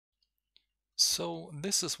So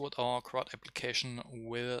this is what our CRUD application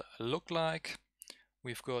will look like.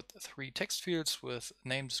 We've got 3 text fields with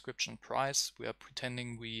name, description, price. We are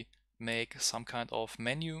pretending we make some kind of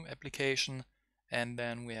menu application, and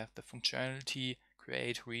then we have the functionality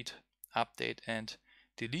create, read, update and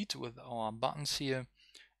delete with our buttons here,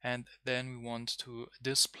 and then we want to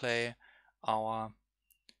display our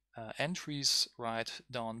entries right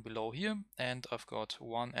down below here. And I've got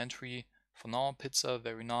one entry for now, pizza,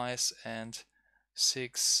 very nice, and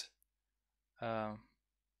 $6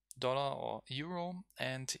 or euro,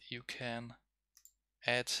 and you can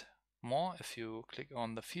add more if you click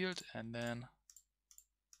on the field, and then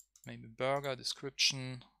maybe burger,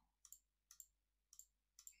 description,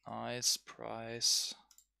 nice, price,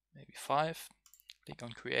 maybe 5. Click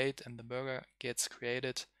on create and the burger gets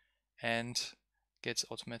created and gets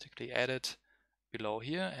automatically added below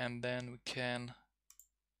here. And then we can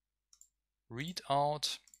read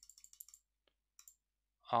out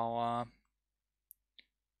our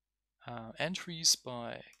entries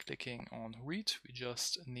by clicking on read. We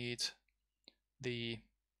just need the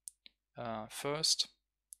first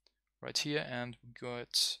right here, and we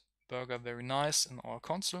got burger very nice in our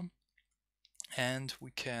console, and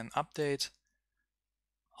we can update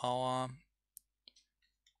our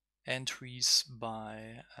entries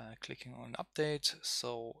by clicking on update.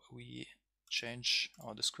 So we change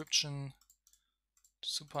our description to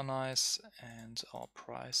super nice and our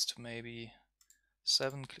price to maybe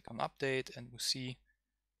 7. Click on update and we see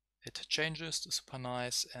it changes to super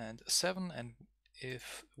nice and 7. And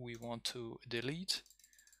if we want to delete,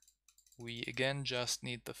 we again just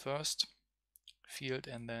need the first field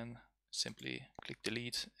and then simply click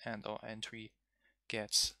delete and our entry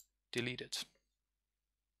gets deleted.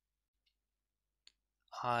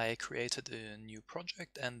 I created a new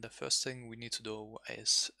project, and the first thing we need to do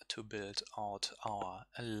is to build out our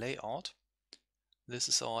layout. This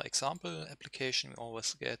is our example application we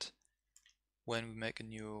always get when we make a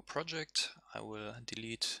new project. I will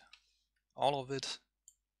delete all of it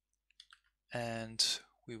and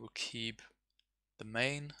we will keep the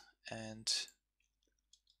main and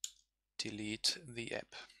delete the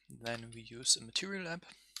app. Then we use a material app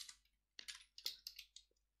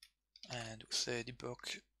and we say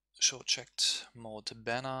debug show checked mode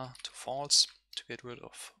banner to false to get rid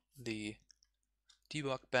of the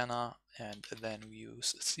debug banner, and then we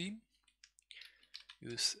use a theme.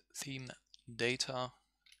 Use theme data,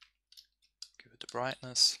 give it a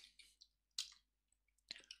brightness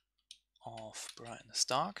of brightness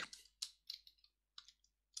dark,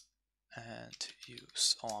 and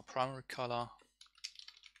use our primary color,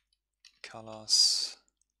 colors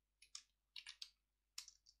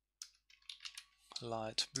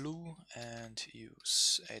light blue, and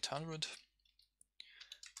use 800,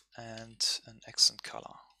 and an accent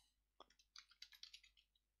color,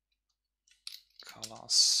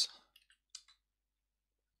 colors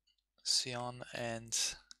cyan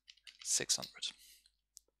and 600.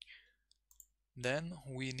 Then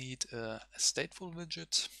we need a stateful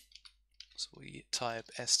widget, so we type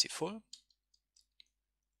stfull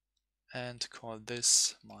and call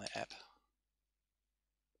this my app.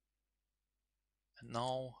 And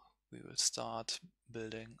now we will start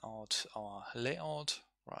building out our layout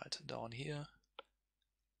right down here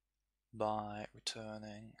by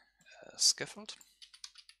returning a scaffold.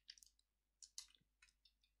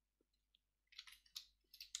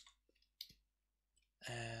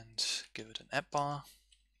 And give it an app bar.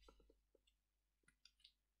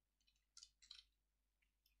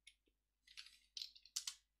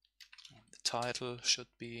 And the title should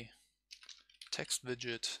be text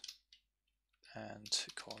widget and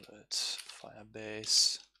call it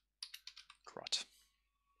Firebase CRUD.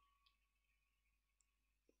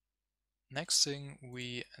 Next thing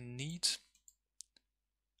we need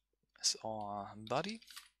is our body.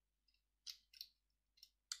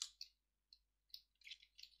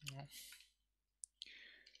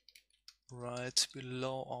 Right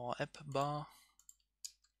below our app bar,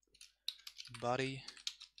 body,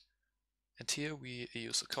 and here we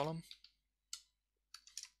use a column.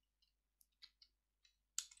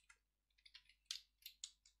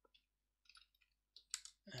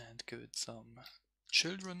 And give it some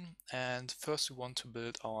children, and first we want to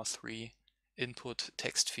build our 3 input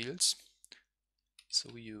text fields. So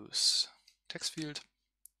we use text field,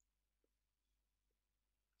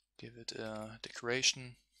 give it a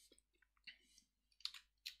decoration,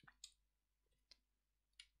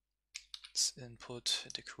 it's input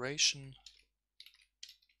decoration,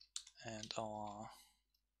 and our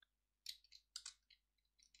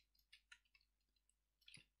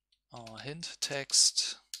hint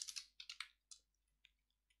text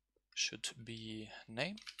should be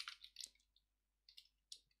name,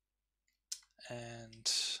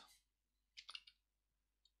 and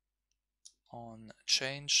on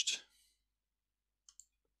changed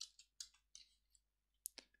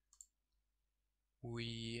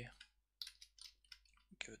we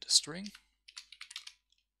give it a string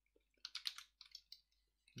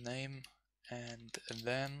name, and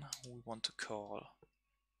then we want to call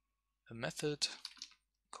a method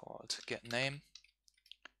called getName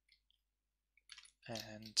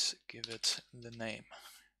and give it the name.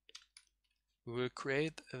 We will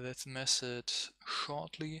create this method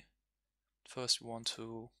shortly. First we want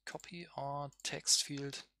to copy our text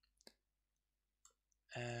field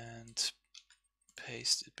and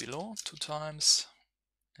paste it below 2 times,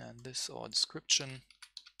 and this our description.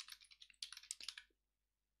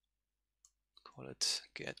 Call it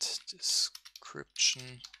get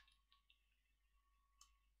description,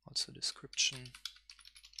 also description,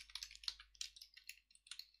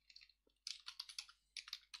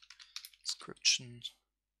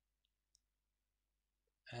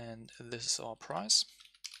 and this is our price.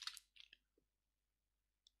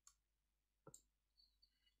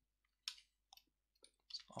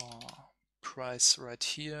 Our price right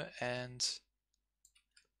here, and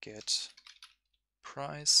get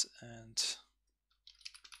price and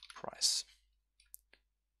price.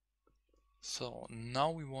 So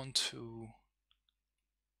now we want to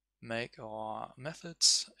make our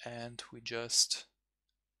methods, and we just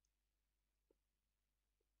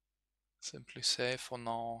simply say for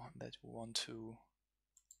now that we want to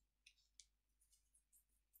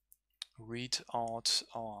read out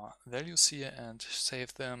our values here and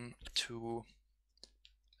save them to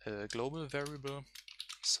a global variable.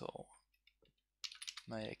 So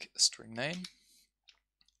make string name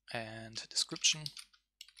and description,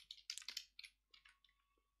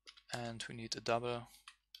 and we need a double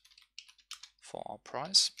for our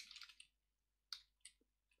price,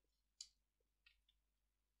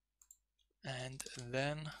 and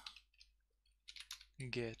then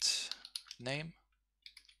get name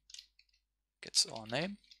gets our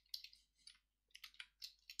name.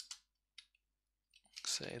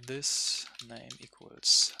 Say this name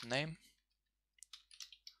equals name,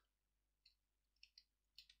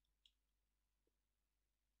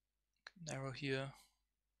 an arrow here,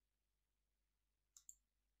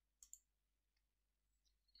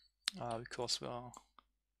 because we are,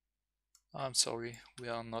 I'm sorry, we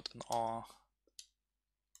are not in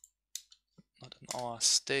our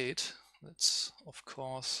state. That's of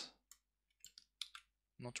course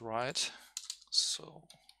not right, so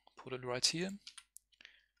put it right here.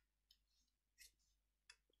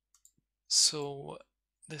 So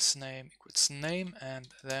this name equals name, and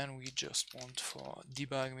then we just want, for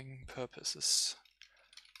debugging purposes,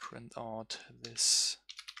 print out this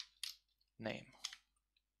name,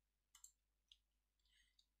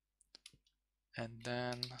 and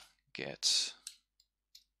then get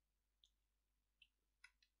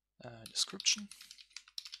description,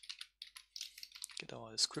 get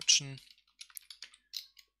our description,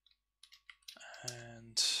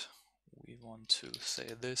 and we want to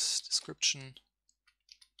say this description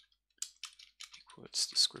equals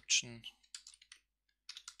description,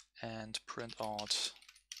 and print out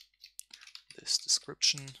this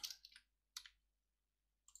description.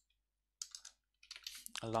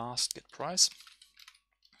 Last, get price.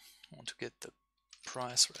 I want to get the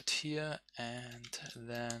price right here, and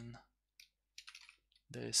then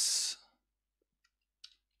this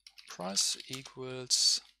price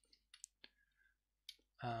equals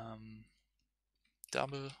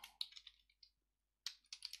double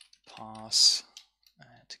pass,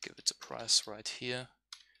 and give it the price right here,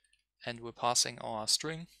 and we're passing our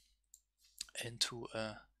string into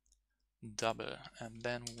a double, and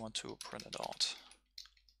then we want to print it out.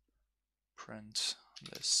 Print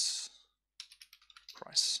this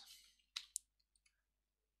price.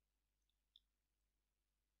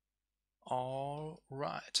 All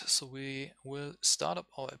right, so we will start up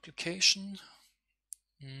our application.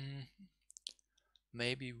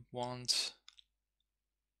 Maybe we want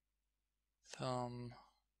some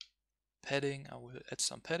padding. I will add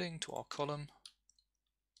some padding to our column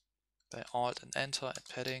by Alt and Enter, add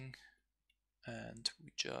padding, and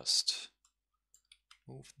we just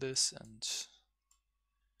move this and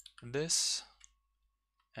this,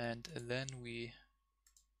 and then we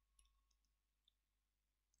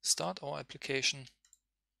start our application.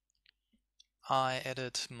 I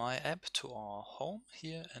added my app to our home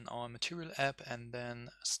here in our material app, and then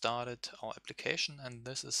started our application, and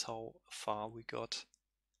this is how far we got.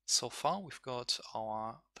 So far we've got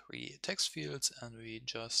our 3 text fields, and we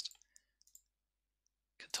just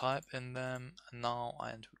can type in them now,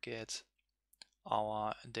 and we get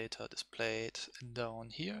our data displayed down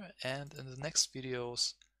here. And in the next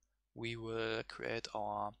videos we will create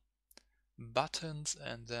our buttons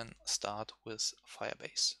and then start with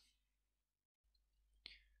Firebase.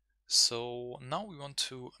 So now we want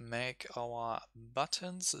to make our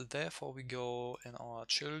buttons, therefore we go in our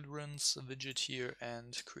children's widget here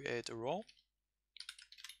and create a row.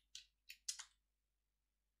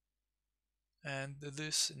 And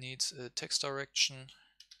this needs a text direction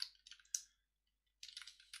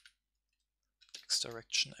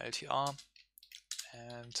LTR,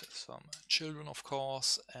 and some children of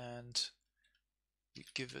course, and we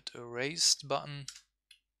give it a raised button.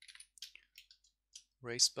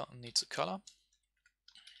 Raised button needs a color.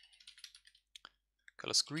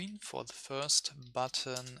 Color's green for the first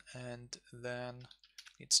button, and then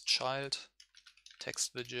needs child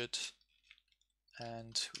text widget,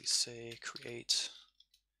 and we say create,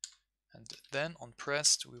 and then on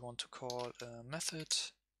pressed we want to call a method,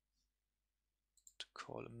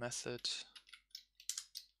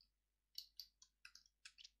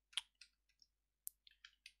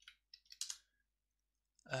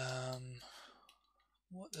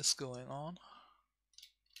 what is going on?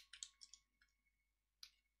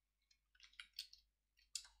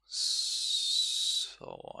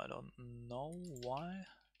 So I don't know why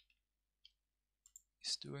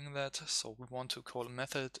he's doing that. So we want to call a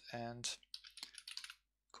method and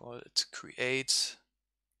call it create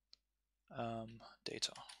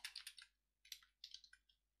data,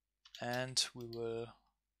 and we will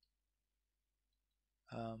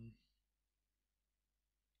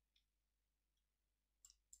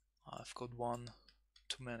I've got one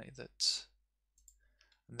too many,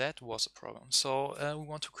 that was a problem. So we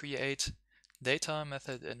want to create data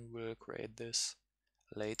method, and we'll create this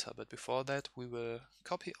later, but before that we will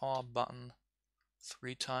copy our button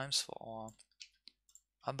 3 times for our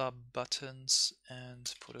other buttons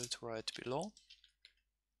and put it right below.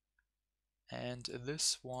 And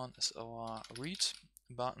this one is our read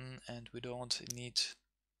button, and we don't need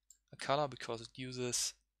a color because it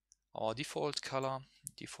uses our default color,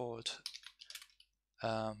 default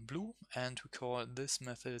blue, and we call this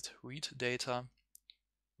method read data.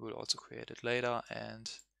 We'll also create it later. And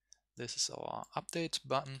this is our update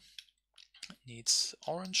button, it needs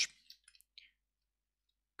orange,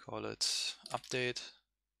 call it update,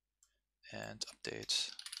 and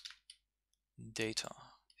update data.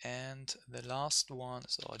 And the last one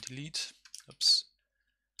is our delete,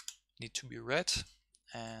 need to be red,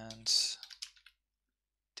 and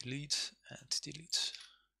delete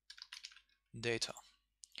data.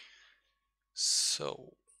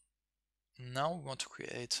 So now we want to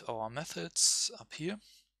create our methods up here.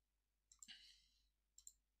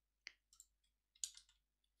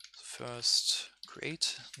 First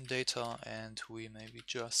create data, and we maybe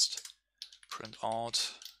just print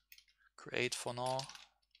out create for now,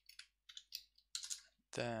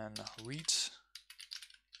 then read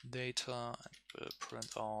data, and we'll print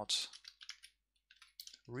out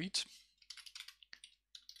read,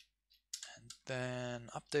 and then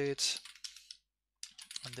update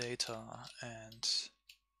data, and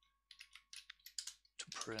to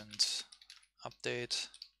print update,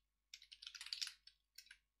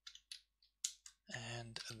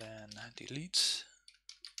 and then delete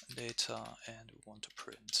data, and we want to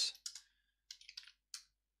print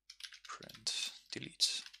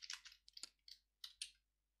delete.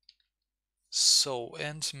 So,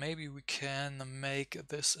 and maybe we can make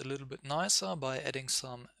this a little bit nicer by adding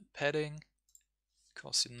some padding,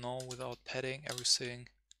 because you know, without padding everything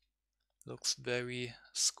looks very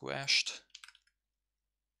squashed.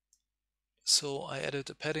 So I added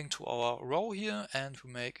a padding to our row here, and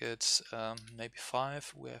we make it maybe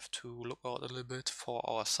 5. We have to look out a little bit for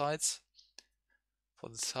our sides, for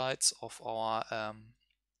the sides of our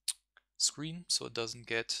screen, so it doesn't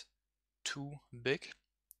get too big,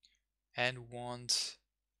 and want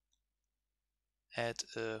add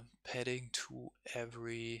a padding to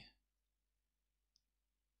every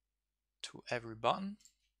button,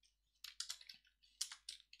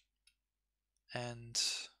 and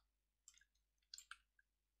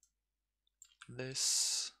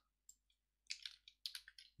this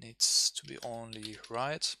needs to be only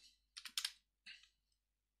right,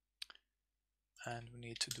 and we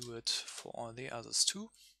need to do it for all the others too.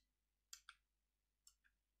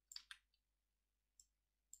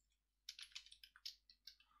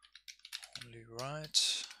 Only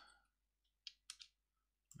right.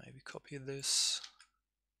 Maybe copy this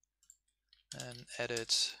and add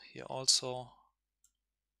it here also.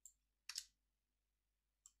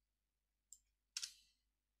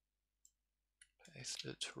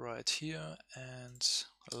 Place it right here, and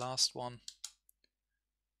last one.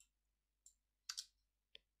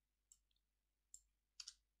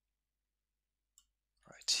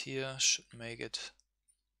 Right here should make it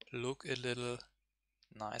look a little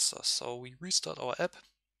nicer. So we restart our app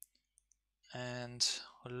and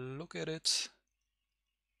look at it.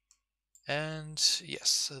 And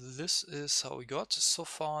yes, this is how we got so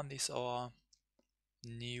far. These are our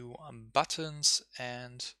new buttons,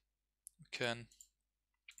 and we can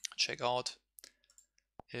check out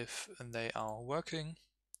if they are working.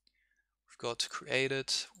 We've got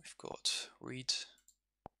created, we've got read,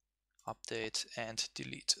 update, and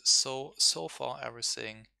delete. So far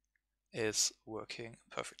everything is working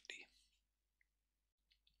perfectly.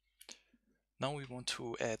 Now we want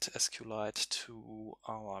to add SQLite to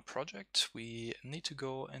our project. We need to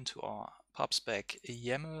go into our pubspec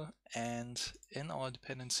YAML, and in our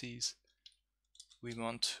dependencies we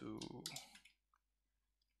want to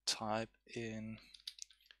type in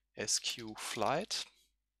SQLite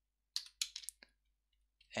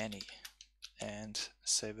any and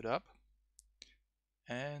save it up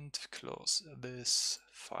and close this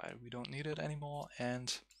file. We don't need it anymore,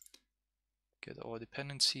 and get our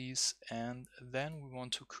dependencies, and then we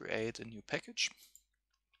want to create a new package.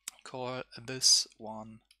 Call this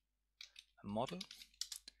one a model,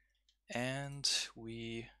 and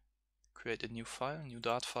we create a new file, new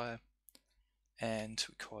Dart file, and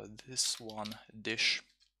we call this one dish,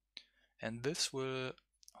 and this will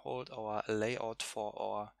hold our layout for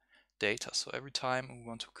our data. So every time we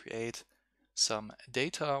want to create some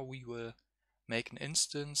data, we will make an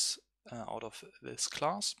instance out of this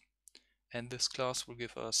class, and this class will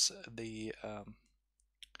give us the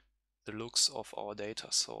looks of our data.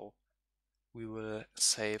 So we will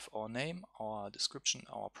save our name, our description,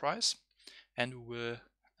 our price, and we will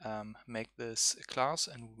make this a class,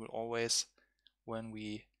 and we will always, when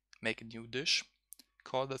we make a new dish,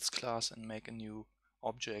 call this class and make a new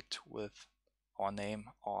object with our name,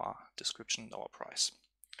 our description, our price.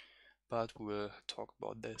 But we'll talk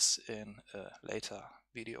about this in a later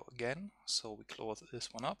video again. So we close this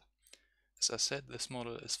one up. As I said, this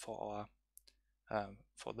model is for our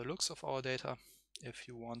for the looks of our data, if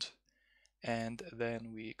you want. And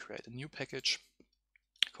then we create a new package,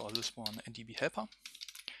 call this one a DB helper,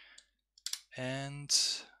 and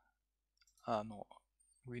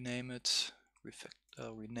rename it,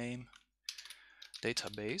 rename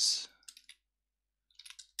database,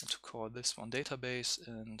 and to call this one database,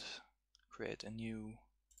 and create a new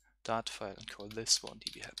Dart file and call this one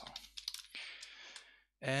DB helper.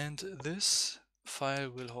 And this file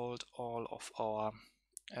will hold all of our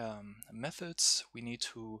methods. We need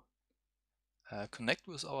to connect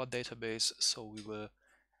with our database, so we will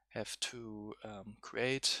have to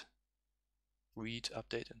create, read,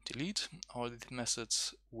 update, and delete. All these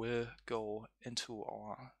methods will go into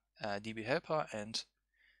our DB helper, and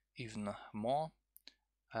even more.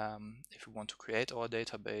 If we want to create our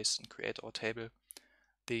database and create our table,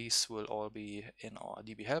 these will all be in our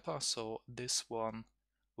DB helper. So this one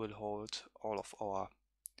will hold all of our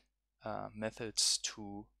methods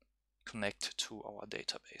to connect to our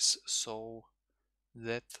database. So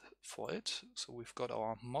that's for it. So we've got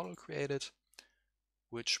our model created,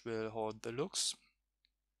 which will hold the looks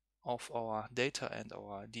of our data, and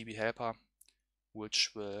our DB helper,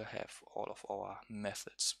 which will have all of our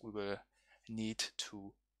methods we will need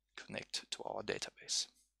to connect to our database.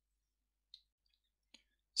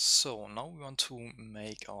 So now we want to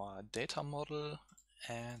make our data model,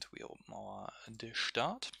 and we open our dish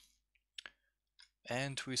Dart,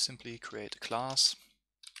 and we simply create a class,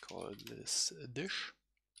 call this dish,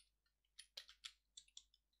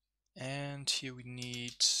 and here we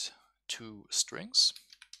need two strings.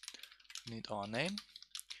 We need our name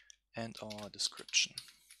and our description,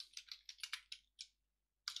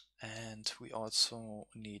 and we also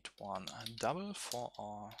need one double for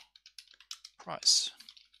our price.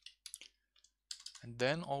 And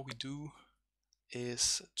then all we do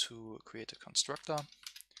is to create a constructor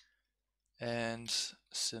and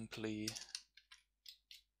simply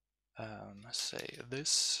say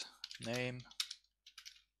this name,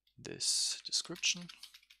 this description,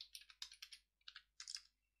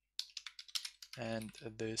 and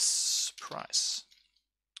this price.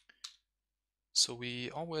 So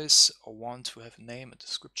we always want to have a name, a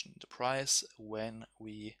description, and a price when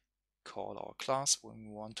we call our class, when we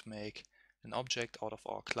want to make an object out of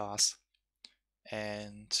our class.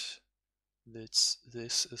 And this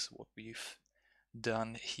is what we've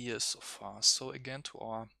done here so far. So again, to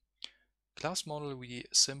our class model, we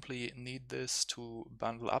simply need this to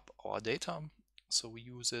bundle up our data. So we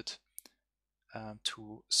use it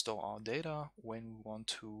to store our data when we want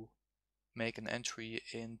to make an entry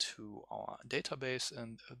into our database,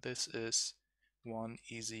 and this is one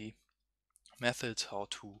easy method how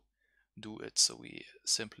to do it. So we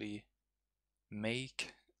simply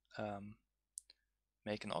make an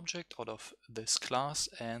object out of this class,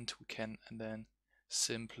 and we can then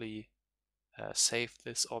simply save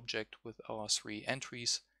this object with our 3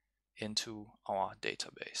 entries into our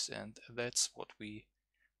database, and that's what we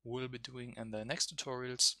will be doing in the next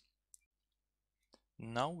tutorials.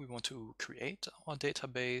 Now we want to create our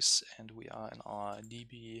database, and we are in our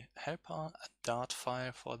db helper dart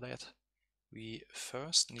file. For that, we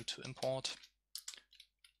first need to import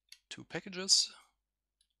 2 packages,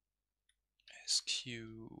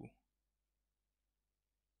 SQLite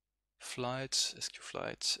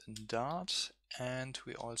Dart, and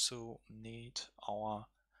we also need our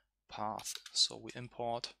path. So we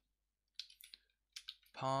import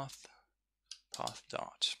path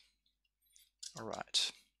Dart.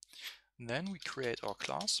 Alright. Then we create our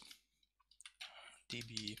class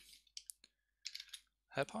db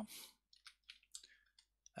helper,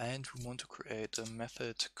 and we want to create a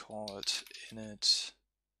method called init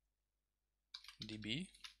db.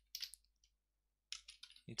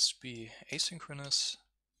 Needs to be asynchronous,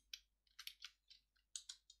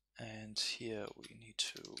 and here we need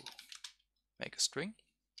to make a string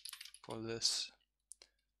for this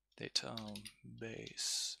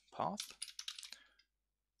database path.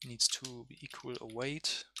 Needs to be equal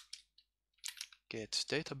await get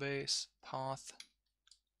database path.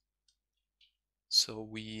 So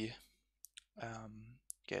we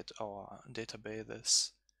get our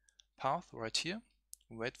database path right here,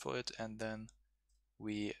 wait for it, and then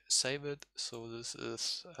we save it. So this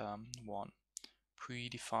is one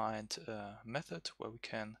predefined method where we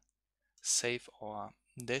can save our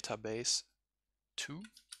database to,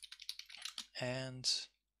 and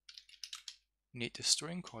need a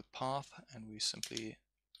string called path, and we simply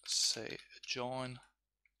say join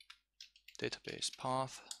database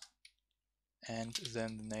path and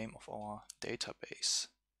then the name of our database.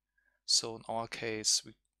 So in our case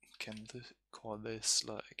we can call this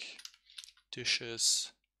like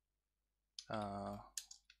dishes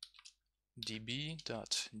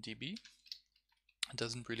db.db. It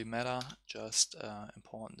doesn't really matter, just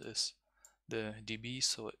important is the db,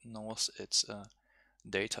 so it knows it's a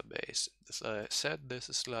database. As I said, this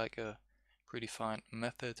is like a predefined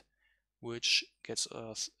method which gets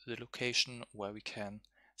us the location where we can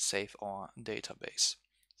save our database.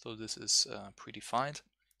 So this is predefined,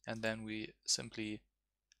 and then we simply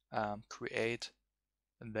create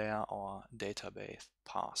there our database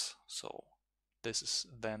path. So this is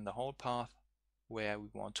then the whole path where we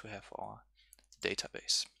want to have our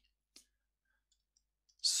database.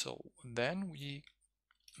 So then we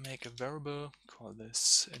make a variable, call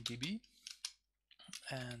this db,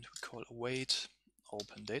 and we call await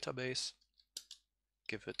open database,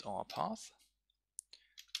 give it our path.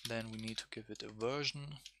 Then we need to give it a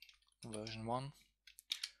version 1,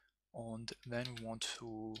 and then we want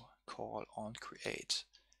to call on create.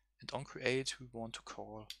 And on create we want to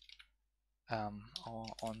call our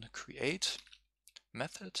on create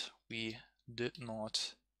method we did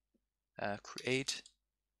not create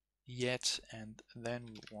yet, and then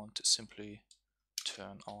we want to simply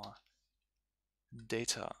turn our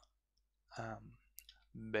data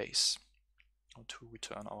base, or to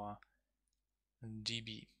return our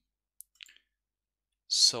db.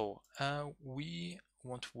 So we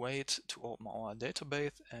want to wait to open our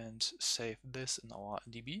database and save this in our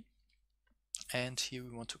db, and here we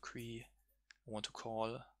want to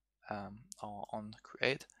call our on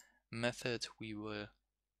create method we will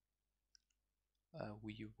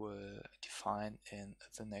define in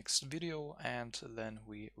the next video, and then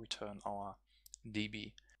we return our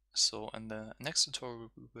db. So in the next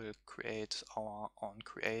tutorial we will create our on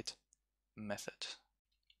create method.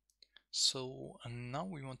 So now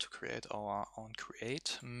we want to create our on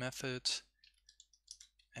create method,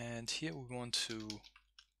 and here we want to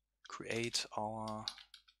create our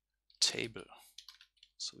table.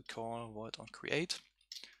 So we call void on create,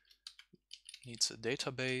 needs a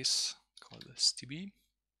database, call this db,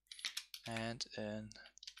 and an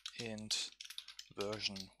int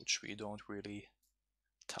version, which we don't really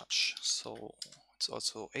touch. So it's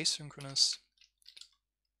also asynchronous,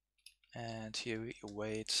 and here we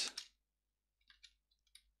await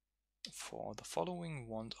for the following.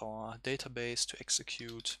 We want our database to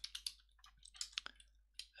execute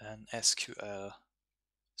an SQL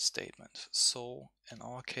statement. So in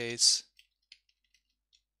our case,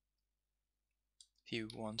 here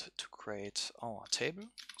we want to create our table.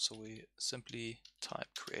 So we simply type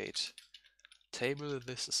create table.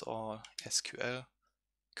 This is our SQL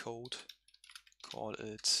code. Call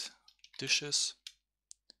it dishes.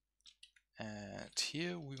 And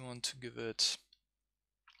here we want to give it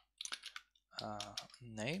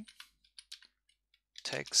name,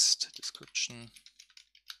 text, description,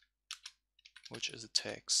 which is a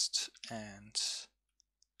text, and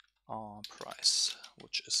our price,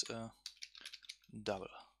 which is a double.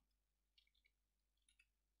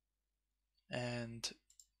 And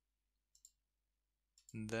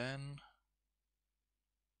then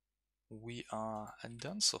we are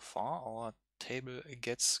done so far. Our table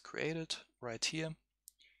gets created right here,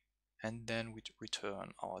 and then we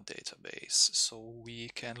return our database. So we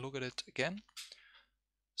can look at it again.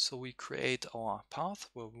 So we create our path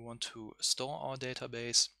where we want to store our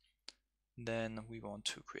database. Then we want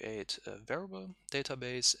to create a variable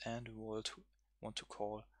database, and we want to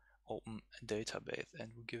call open database,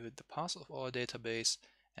 and we give it the path of our database,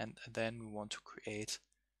 and then we want to create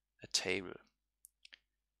a table.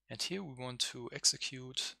 And here we want to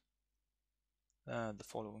execute the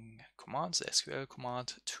following commands, the SQL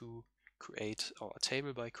command to create our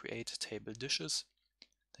table by create table dishes,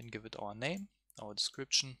 then give it our name, our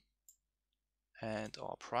description, and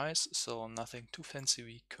our price. So nothing too fancy.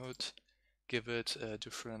 We could give it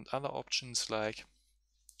different other options like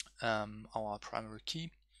our primary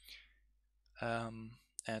key and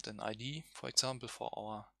an ID, for example, for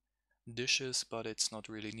our dishes, but it's not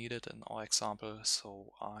really needed in our example,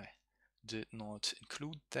 so I did not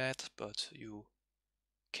include that, but you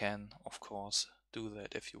can of course do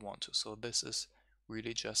that if you want to. So this is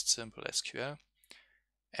really just simple SQL,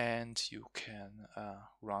 and you can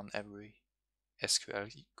run every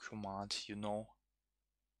SQL command you know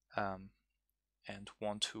and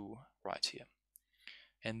want to write here.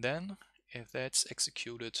 And then if that's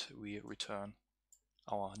executed, we return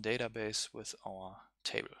our database with our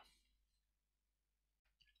table.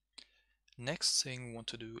 Next thing we want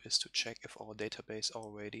to do is to check if our database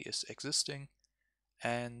already is existing.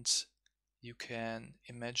 And you can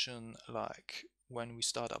imagine, like when we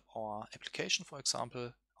start up our application, for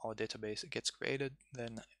example, our database gets created,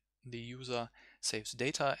 then the user saves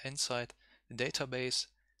data inside the database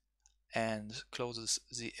and closes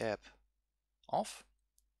the app off.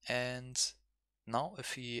 And now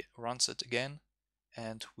if he runs it again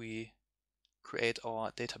and we create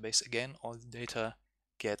our database again, all the data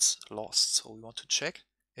gets lost. So we want to check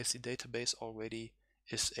if the database already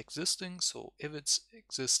is existing. So if it's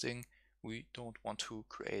existing, we don't want to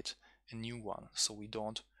create a new one. So we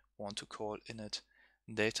don't want to call init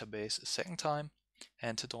database a second time,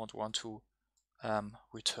 and don't want to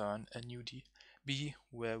return a new DB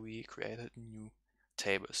where we created a new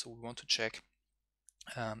table. So we want to check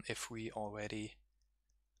if we already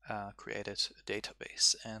created a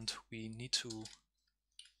database, and we need to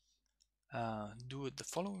do it the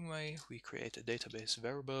following way. We create a database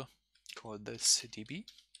variable called this DB,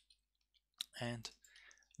 and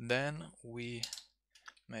then we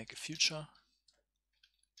make a future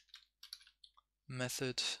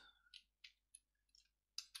method.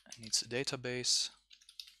 It needs a database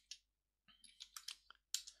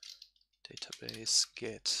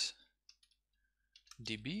get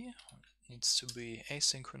DB. It needs to be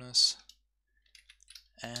asynchronous,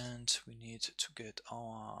 and we need to get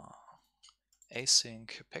our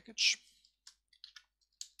async package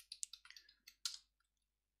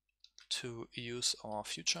to use our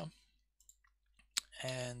future.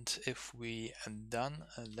 And if we have done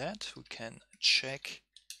that, we can check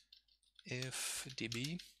if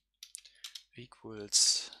DB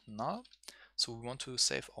equals null. So we want to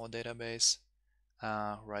save our database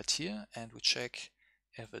right here, and we check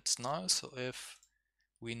if it's null. So if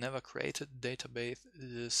we never created a database,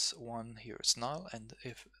 this one here is null, and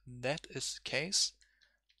if that is the case,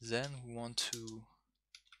 then we want to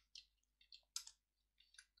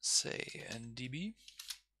say DB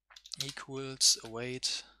equals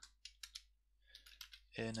await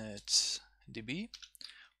init DB,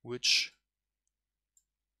 which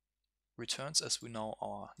returns, as we know,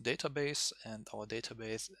 our database, and our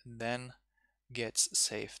database then gets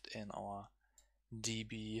saved in our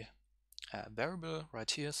DB variable right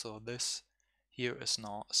here. So this here is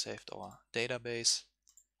now saved our database,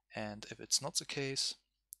 and if it's not the case,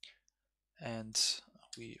 and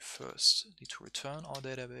we first need to return our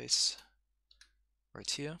database right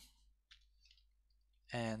here,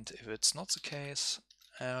 and if it's not the case,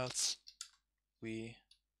 else we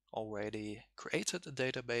already created a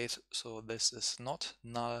database, so this is not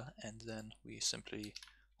null, and then we simply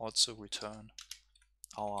also return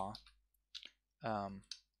our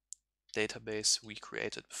database we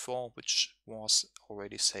created before, which was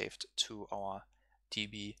already saved to our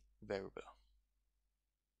DB variable.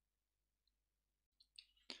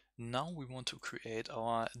 Now we want to create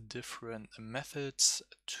our different methods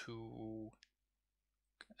to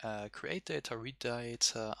create data, read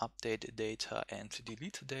data, update data, and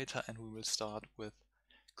delete data, and we will start with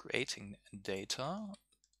creating data.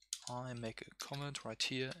 I make a comment right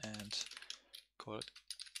here and call it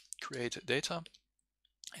create data,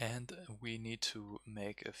 and we need to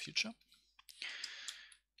make a future,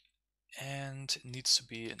 and it needs to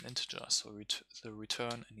be an integer, so the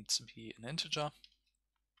return needs to be an integer,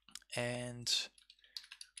 and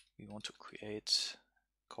we want to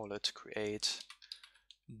call it create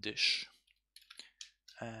dish,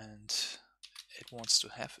 and it wants to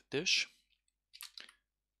have a dish,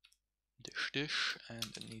 and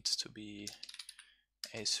it needs to be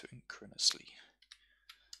asynchronously.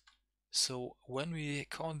 So when we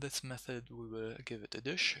call this method, we will give it a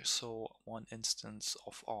dish, so one instance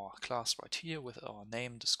of our class right here with our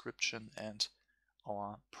name, description, and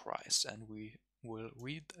our price, and we will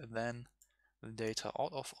read then the data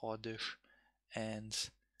out of our dish and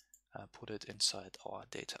put it inside our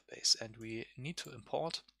database. And we need to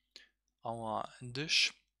import our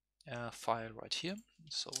dish file right here,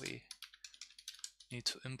 so we need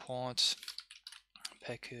to import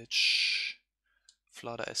package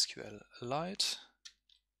Flutter SQLite,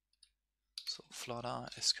 so Flutter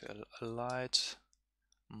SQLite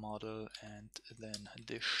model, and then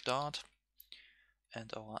dish start,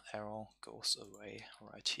 and our arrow goes away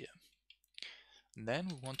right here. And then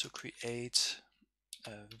we want to create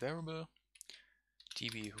a variable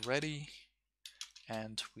db ready,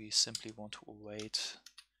 and we simply want to wait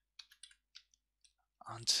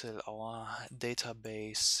until our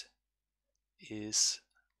database is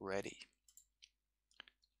ready.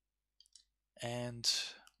 And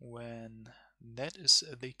when that is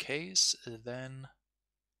the case, then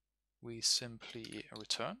we simply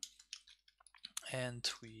return and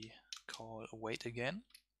we call await again.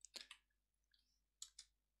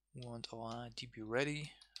 We want our db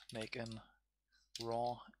ready, make an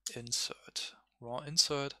raw insert.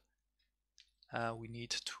 We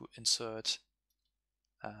need to insert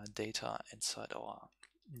data inside our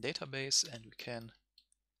database, and we can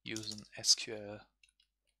use an SQL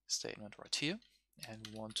statement right here, and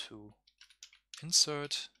we want to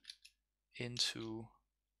insert into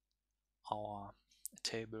our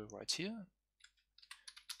table right here,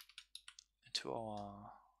 into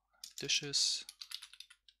our dishes,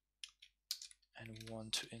 and we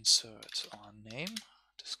want to insert our name,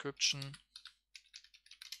 description,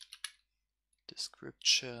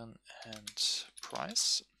 and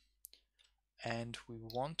price, and we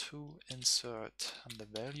want to insert the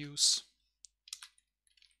values.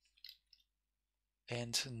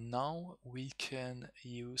 And now we can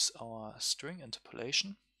use our string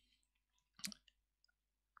interpolation.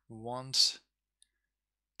 We want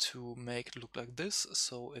to make it look like this,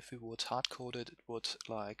 so if we would hard code it, it would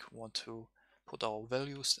want to put our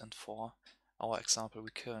values, and for our example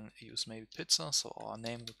we can use maybe pizza, so our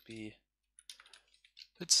name would be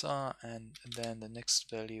pizza, and then the next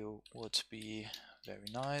value would be very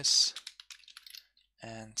nice,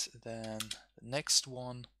 and then the next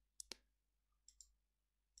one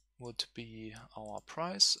would be our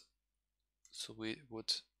price, so we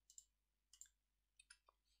would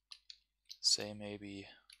say maybe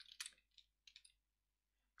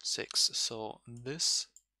 6. So this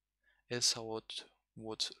is how it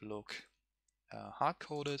would look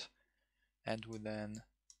hard-coded, and we then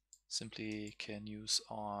simply can use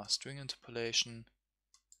our string interpolation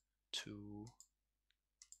to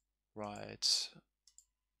write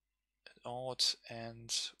it out,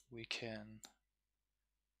 and we can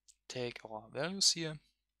take our values here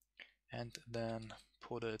and then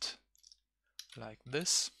put it like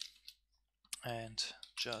this, and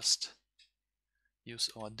just use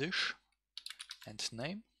our dish and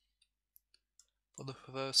name for the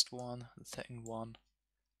first one. The second one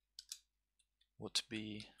would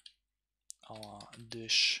be our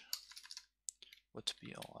dish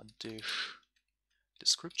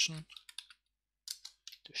description,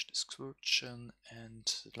 and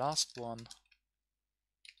the last one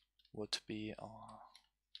would be our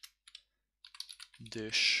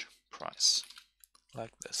dish price,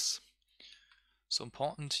 like this. So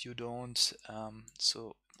important you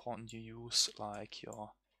use like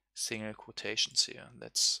your single quotations here.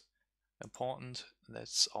 That's important.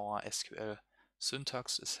 That's our SQL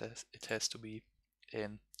syntax. It has to be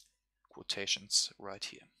in quotations right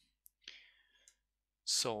here.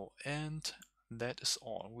 So, and that is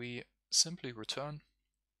all. We simply return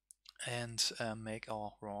and make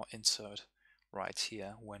our raw insert right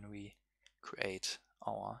here when we create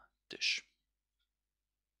our dish.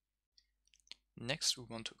 Next we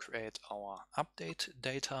want to create our update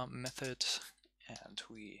data method, and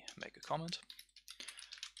we make a comment,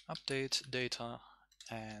 update data,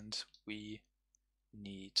 and we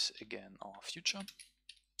need again our future.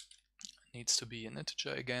 It needs to be an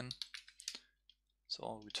integer again, so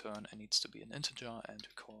our return needs to be an integer, and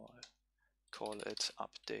we call it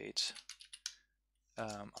update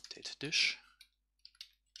dish,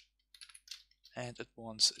 and it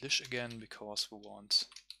wants a dish again because we want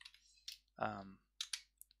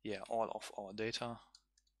all of our data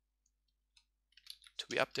to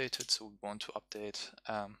be updated. So we want to update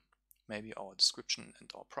maybe our description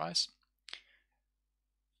and our price,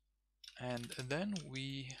 and then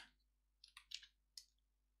we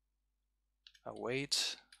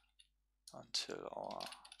wait until our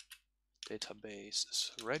database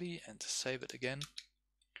is ready and save it again,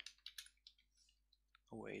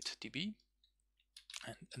 await db,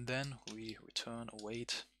 and then we return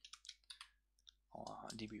await our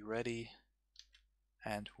db ready,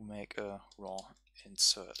 and we make a raw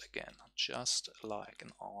insert again, just like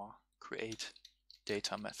in our create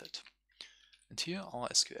data method. And here our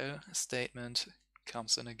SQL statement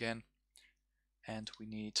comes in again, and we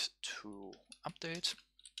need to update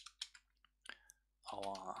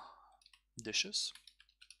our dishes.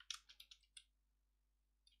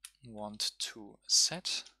 We want to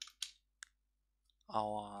set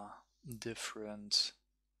our different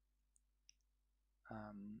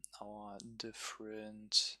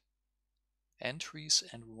entries,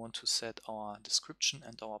 and we want to set our description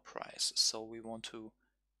and our price. So we want to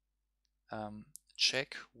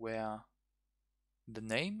check where the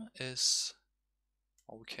name is,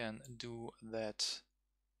 or we can do that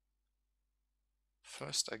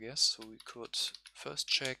first, I guess. So we could first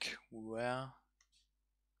check where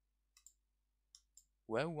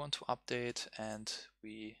we want to update, and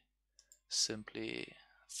we simply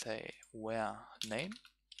say where name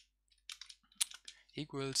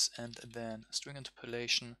equals, and then string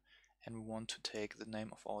interpolation, and we want to take the name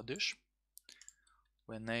of our dish,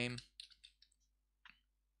 where name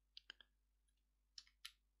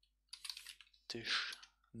dish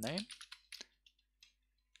name,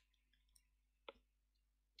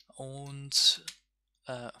 and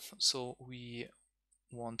so we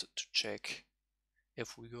want to check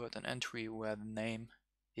if we got an entry where the name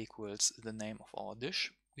equals the name of our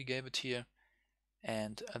dish we gave it here,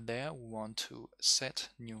 and there we want to set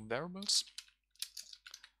new variables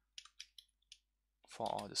for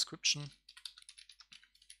our description.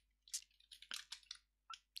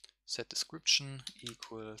 Set description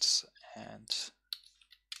equals, and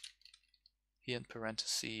here in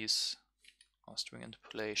parentheses our string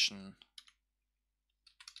interpolation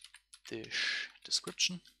dish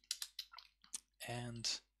description,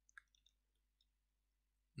 and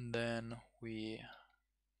then we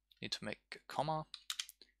need to make a comma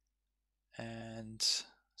and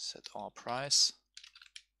set our price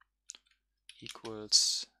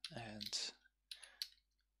equals, and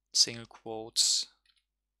single quotes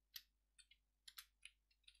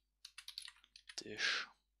dish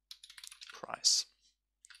price.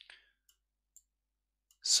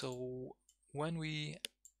 So when we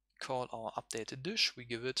call our updated dish, we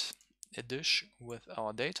give it a dish with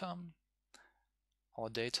our data. Our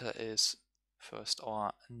data is first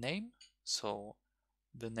our name, so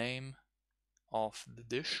the name of the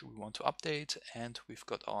dish we want to update, and we've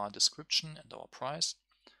got our description and our price.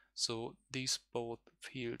 So these both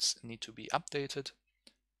fields need to be updated,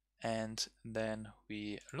 and then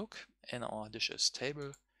we look in our dishes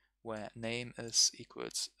table where name is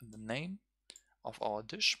equals the name of our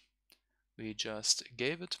dish we just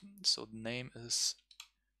gave it, so the name is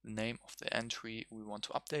the name of the entry we want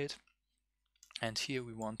to update, and here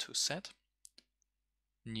we want to set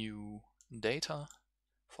new data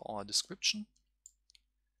for our description.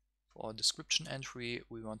 For our description entry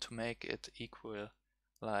we want to make it equal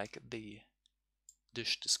like the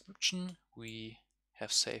dish description we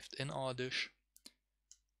have saved in our dish,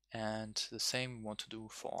 and the same we want to do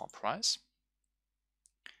for our price.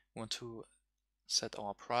 We want to set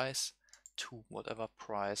our price to whatever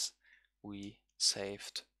price we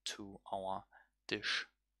saved to our dish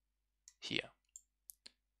here,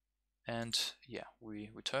 and yeah, we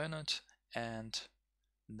return it, and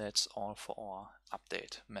that's all for our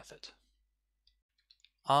update method.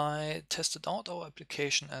 I tested out our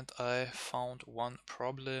application and I found one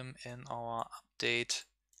problem in our update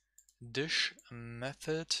dish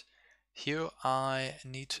method. Here I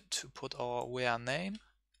need to put our where name,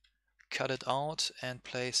 cut it out and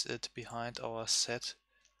place it behind our set.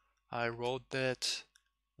 I wrote that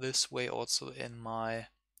this way also in my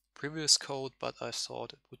previous code, but I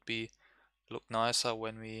thought it would look nicer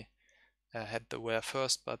when we had the where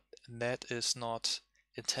first, but that is not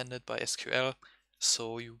intended by SQL,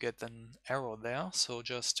 so you get an error there. So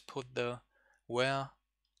just put the where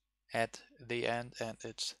at the end and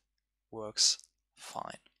it works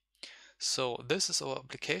fine. So this is our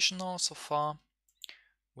application now so far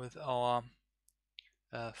with our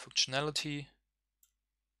functionality,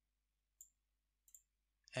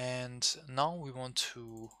 and now we want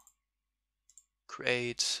to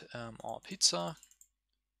create our pizza.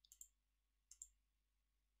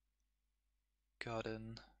 Got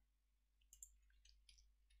in.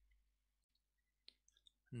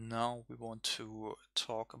 Now we want to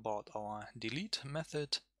talk about our delete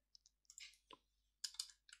method.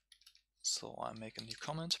 So I make a new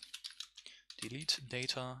comment, delete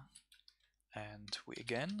data, and we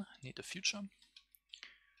again need a future.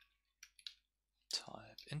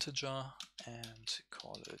 Type integer and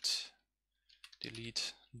call it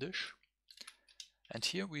delete dish. And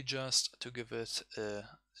here we just to give it a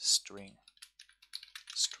string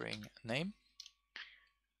name.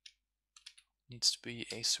 Needs to be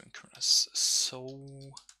asynchronous.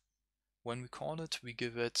 So when we call it, we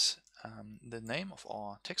give it the name of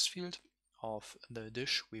our text field of the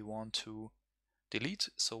dish we want to delete,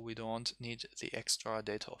 so we don't need the extra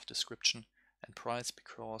data of description and price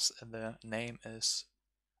because the name is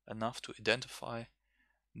enough to identify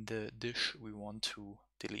the dish we want to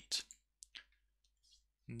delete.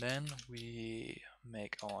 Then we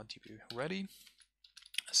make our DB ready.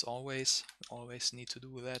 As always, we always need to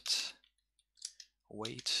do that.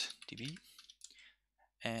 Await DB,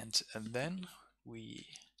 and then we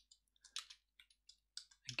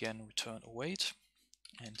again return await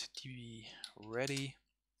and DB ready,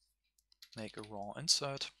 make a raw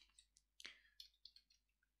insert,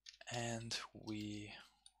 and we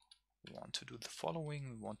want to do the following.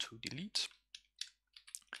 We want to delete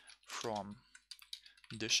from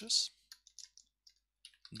dishes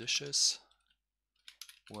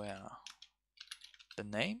where the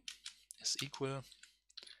name is equal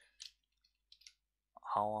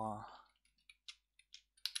our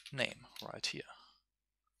name right here.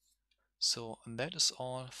 So that is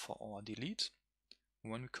all for our delete.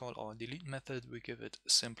 When we call our delete method, we give it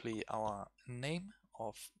simply our name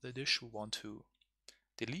of the dish we want to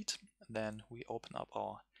delete. Then we open up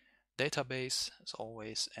our database as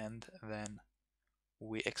always, and then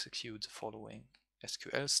we execute the following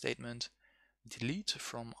SQL statement: delete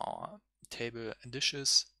from our table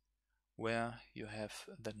dishes where you have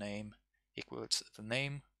the name equals the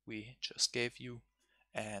name we just gave you,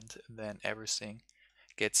 and then everything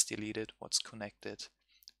gets deleted what's connected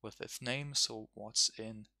with its name, so what's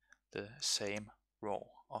in the same row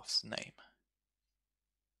of the name.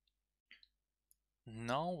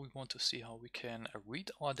 Now we want to see how we can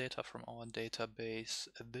read our data from our database.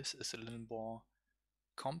 This is a little more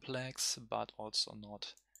complex, but also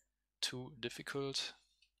not too difficult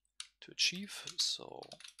to achieve. So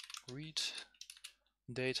read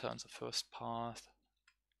data in the first path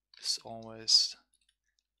is always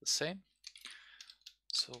the same.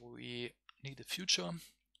 So we need a future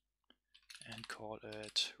and call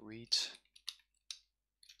it read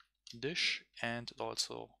dish, and it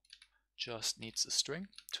also just needs a string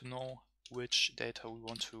to know which data we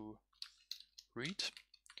want to read.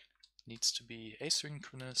 Needs to be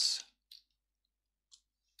asynchronous,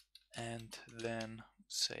 and then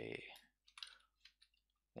say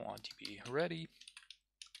DB ready,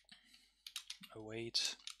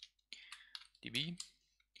 await DB,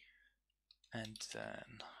 and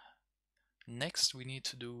then next we need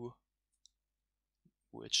to do,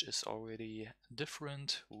 which is already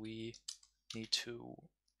different, we need to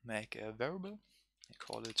make a variable and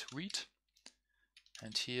call it read,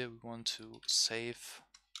 and here we want to save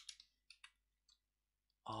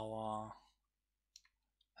our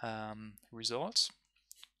results.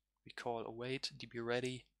 We call await DB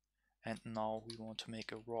ready, and now we want to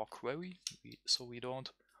make a raw query, so we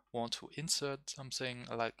don't want to insert something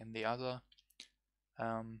like in the other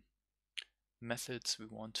methods. We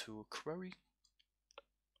want to query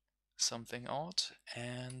something out,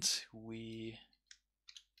 and we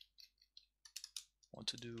want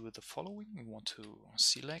to do the following. We want to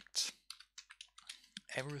select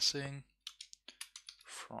everything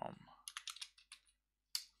from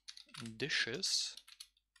dishes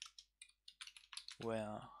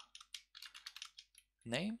where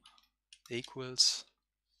name equals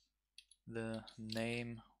the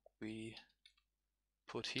name we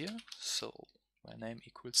put here, so where name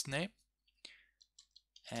equals name.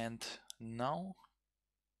 And now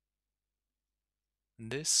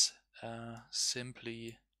this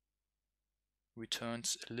simply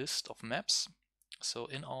returns a list of maps. So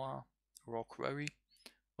in our raw query,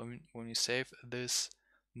 when we save this,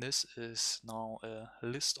 this is now a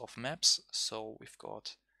list of maps. So we've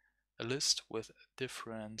got a list with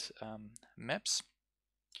different maps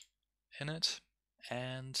in it,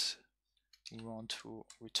 and we want to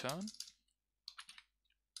return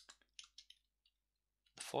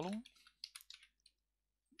the following.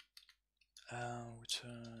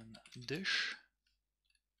 Return dish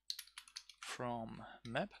from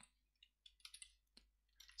map.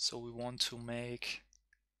 So we want to make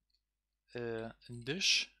a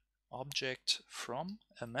dish object from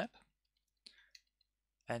a map,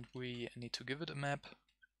 and we need to give it a map,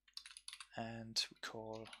 and we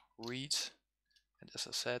call read. And as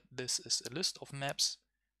I said, this is a list of maps.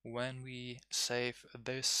 When we save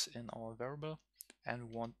this in our variable and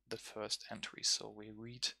we want the first entry, so we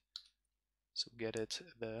read, so get it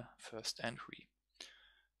the first entry.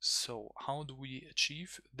 So how do we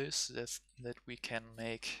achieve this, that we can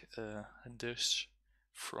make a dish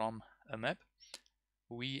from a map?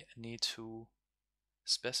 We need to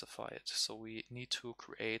specify it. So we need to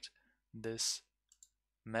create this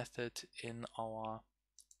method in our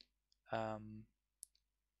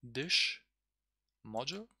dish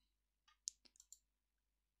module.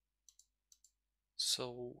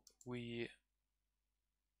 So we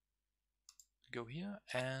go here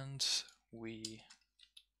and we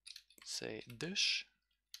say dish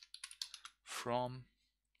from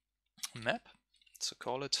map, so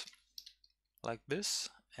call it like this,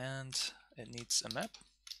 and it needs a map,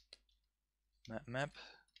 map,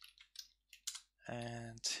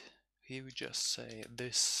 and here we just say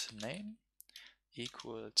this name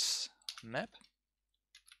equals map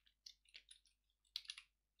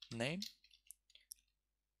name,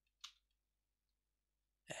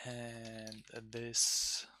 and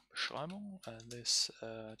this Beschreibung, this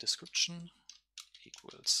description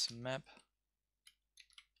equals map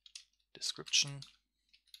description,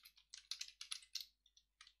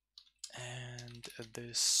 and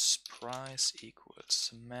this price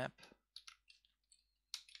equals map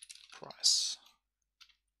price.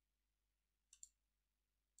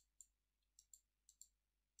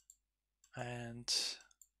 And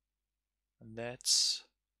that's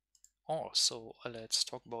all. So let's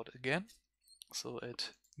talk about it again, so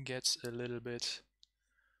it gets a little bit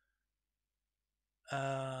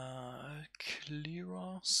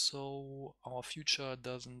clearer. So our future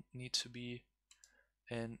doesn't need to be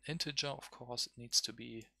an integer, of course it needs to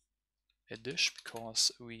be a dish,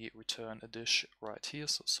 because we return a dish right here,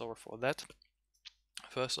 so sorry for that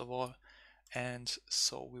first of all. And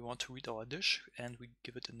so we want to read our dish and we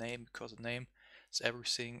give it a name, because the name is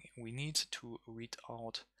everything we need to read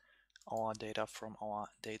out our data from our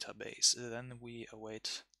database. Then we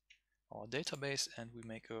await our database and we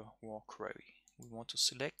make a raw query. We want to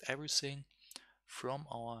select everything from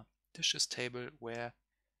our dishes table where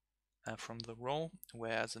from the row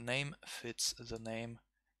where the name fits the name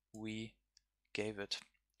we gave it,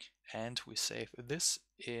 and we save this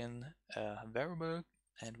in a variable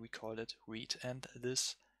and we call it read. And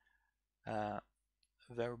this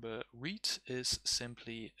variable read is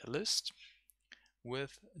simply a list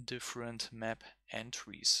with different map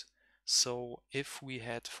entries. So if we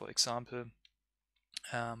had, for example,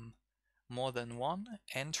 more than one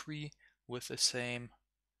entry with the same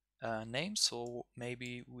name, so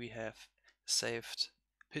maybe we have saved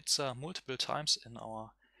pizza multiple times in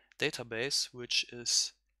our database, which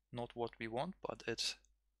is not what we want, but it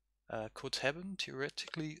could happen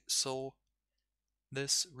theoretically. So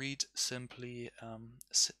this read simply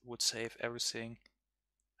would save everything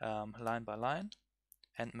line by line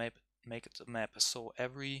and make it a map. So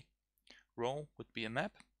every row would be a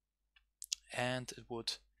map and it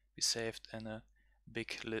would be saved in a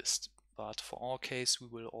big list. But for our case, we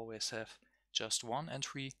will always have just one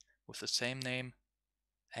entry with the same name,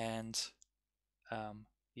 and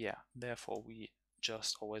yeah, therefore we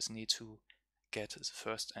just always need to get the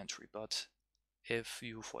first entry. But if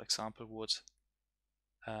you, for example, would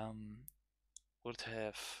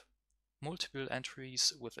have multiple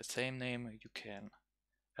entries with the same name, you can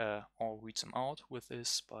all read them out with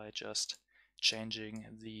this by just changing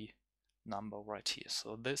the number right here.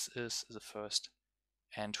 So this is the first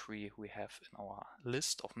entry we have in our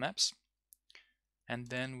list of maps, and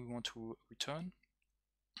then we want to return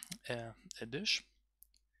a dish,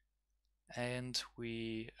 and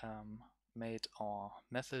we made our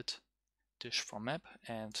method dish from map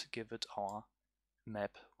and give it our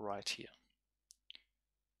map right here.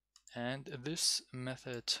 And this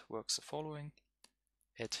method works the following: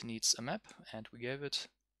 it needs a map and we gave it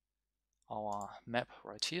our map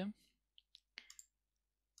right here,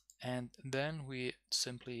 and then we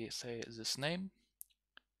simply say this name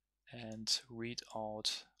and read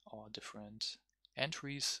out our different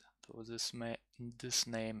entries. So this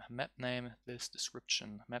name, map name, this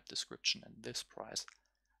description, map description, and this price,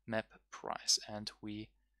 map price. And we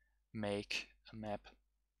make a map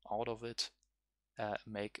out of it,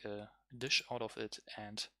 make a dish out of it,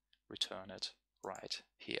 and return it right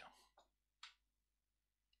here.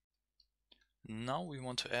 Now we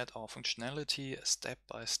want to add our functionality step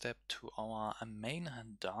by step to our main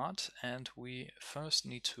Dart, and we first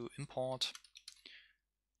need to import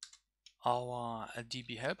our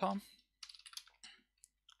DB helper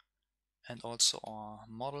and also our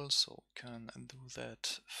model, so we can do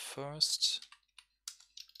that first.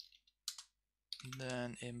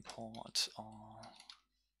 Then import our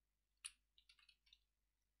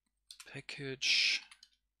package,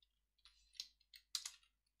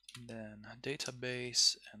 then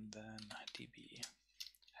database, and then DB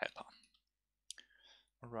helper.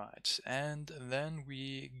 Right, and then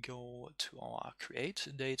we go to our create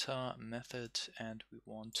data method, and we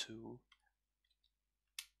want to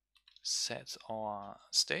set our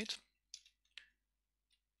state,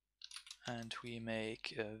 and we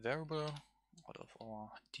make a variable out of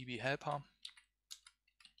our DB helper.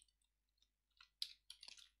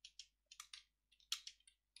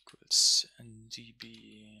 Equals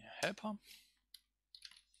DB helper.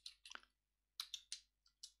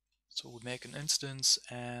 So we make an instance,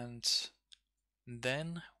 and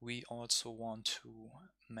then we also want to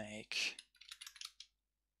make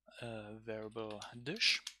a variable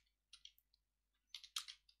dish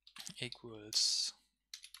equals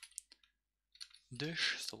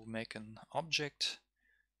dish. So we make an object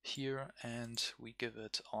here, and we give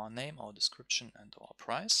it our name, our description, and our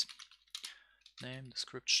price. Name,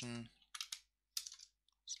 description,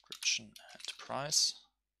 and price.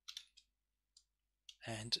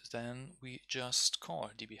 And then we just call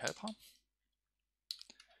DB helper,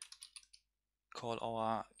 call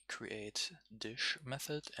our create dish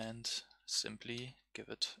method, and simply give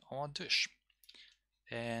it our dish.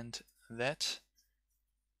 And that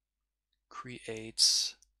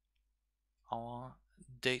creates our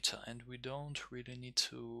data, and we don't really need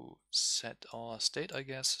to set our state, I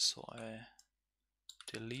guess, so I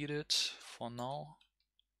delete it for now.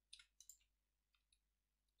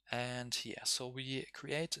 And yeah, so we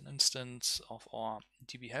create an instance of our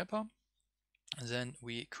DB helper, and then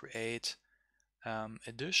we create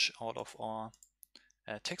a dish out of our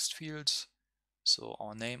text fields. So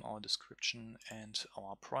our name, our description, and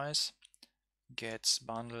our price gets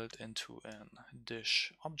bundled into a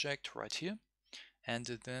dish object right here, and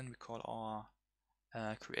then we call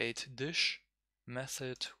our create dish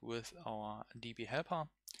method with our DB helper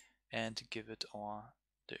and give it our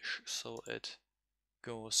dish. So it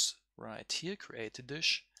goes right here, create a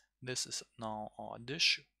dish. This is now our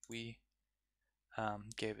dish. We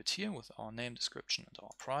gave it here with our name, description, and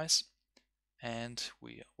our price, and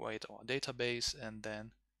we await our database, and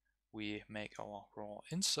then we make our raw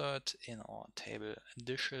insert in our table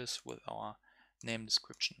dishes with our name,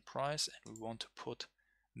 description, and price, and we want to put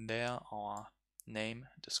there our name,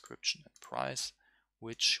 description, and price,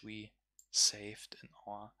 which we saved in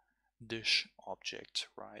our dish object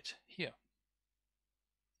right here.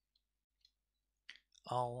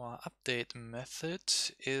 Our update method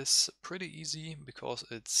is pretty easy because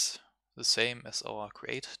it's the same as our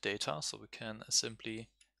create data, so we can simply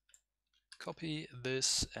copy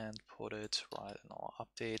this and put it right in our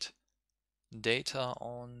update data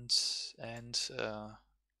and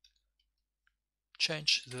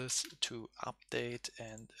change this to update,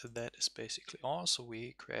 and that is basically all. So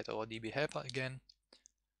we create our DB helper again,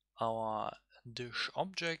 our dish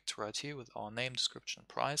object right here with our name, description,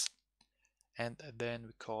 price, and then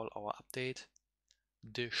we call our update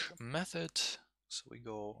dish method. So we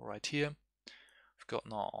go right here. We've got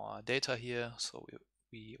now our data here, so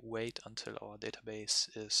we wait until our database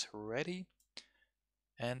is ready,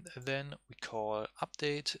 and then we call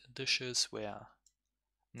update dishes where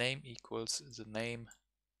name equals the name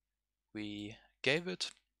we gave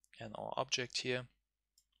it and our object here,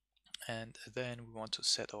 and then we want to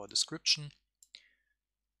set our description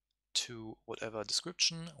to whatever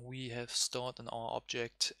description we have stored in our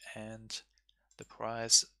object, and the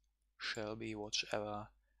price shall be whichever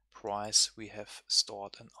price we have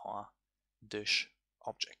stored in our dish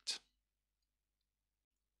object.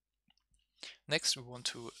 Next, we want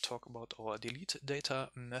to talk about our delete data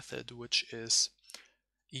method, which is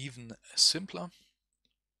even simpler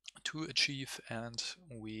to achieve, and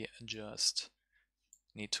we just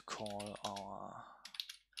need to call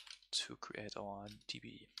to create our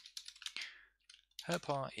DB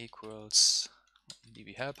helper equals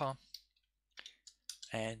DB helper,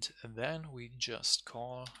 and then we just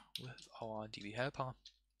call with our DB helper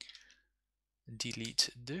delete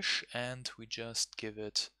dish, and we just give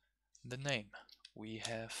it the name we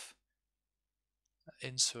have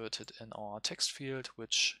inserted in our text field,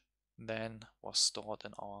 which then was stored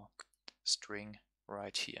in our string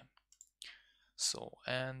right here. So,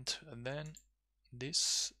 and then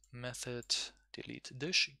this method delete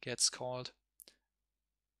dish gets called.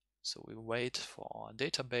 So we wait for our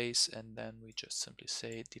database, and then we just simply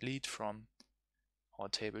say delete from our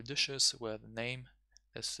table dishes, where the name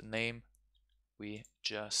is the name we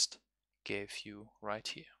just gave you right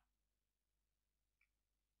here.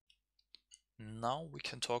 Now we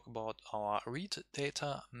can talk about our read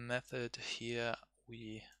data method. Here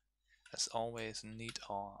we, as always, need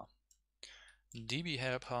our DB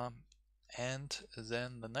helper, and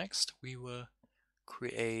then the next we will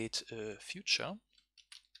create a future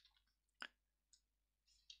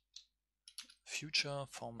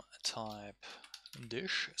from type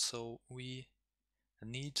dish. So we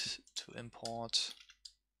need to import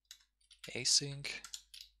async,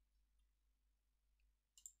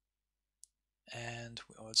 and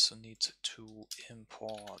we also need to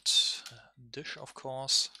import dish, of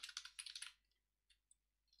course,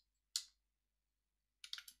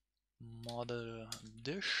 model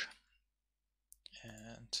dish,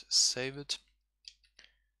 and save it.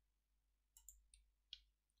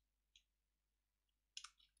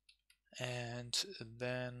 And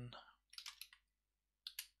then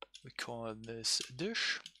we call this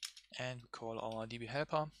dish, and we call our DB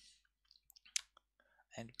helper,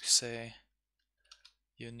 and we say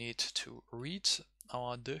you need to read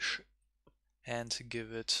our dish and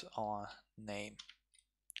give it our name.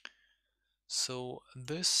 So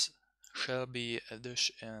this shall be a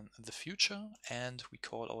dish in the future, and we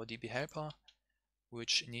call our DB helper,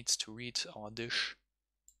 which needs to read our dish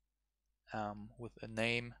with a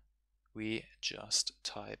name we just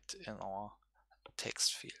typed in our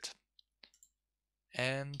text field.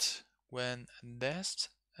 And when this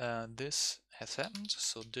has happened,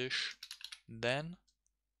 so dish, then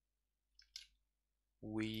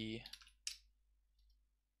we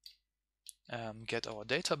get our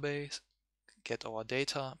data back.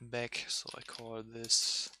 So I call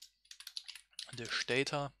this dish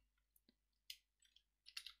data.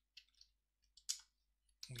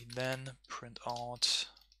 We then print out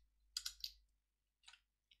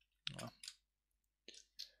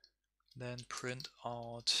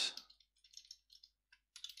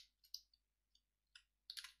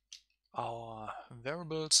our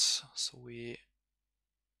variables. So we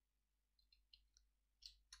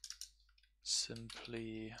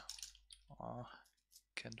simply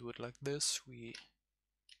can do it like this. We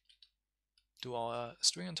do our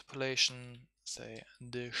string interpolation, say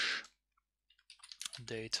dish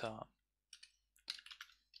data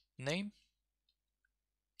name,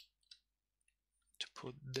 to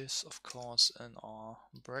put this, of course, in our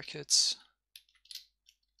brackets,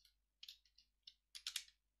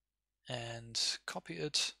 and copy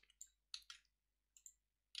it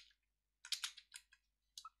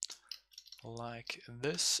like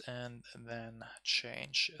this, and then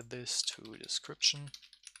change this to description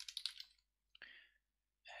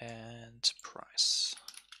and price.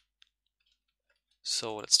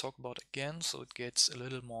 So let's talk about it again, so it gets a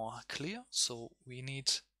little more clear. So we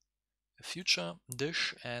need a future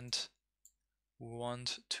dish, and we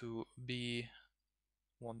want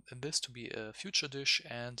this to be a future dish,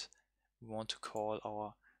 and we want to call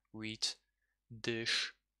our read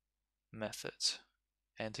dish method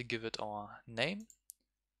and to give it our name,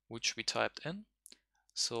 which we typed in.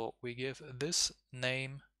 So we give this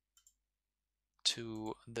name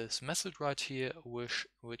to this method right here, which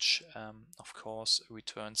of course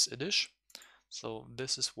returns a dish. So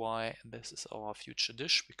this is why this is our future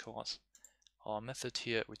dish, because our method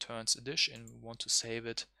here returns a dish, and we want to save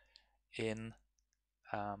it in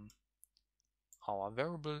our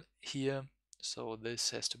variable here. So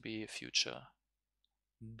this has to be a future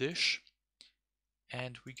dish,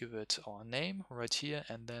 and we give it our name right here,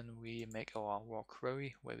 and then we make our raw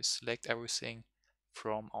query where we select everything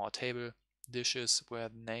from our table dishes where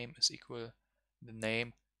the name is equal the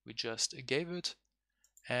name we just gave it.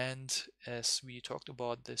 And as we talked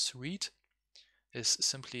about, this read is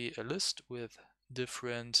simply a list with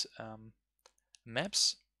different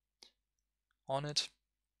maps on it,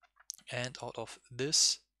 and out of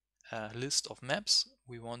this list of maps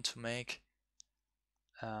we want to make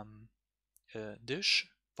a dish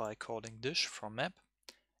by calling dish from map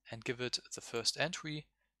and give it the first entry,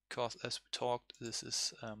 because as we talked, this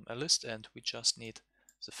is a list and we just need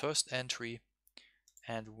the first entry,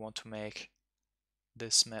 and we want to make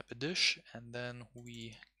this map a dish. And then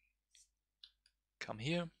we come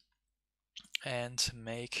here and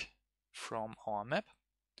make from our map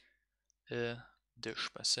a dish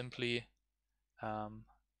by simply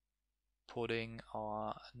putting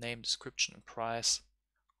our name, description, and price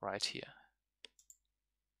right here.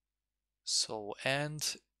 So,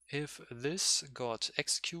 and if this got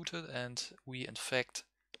executed and we in fact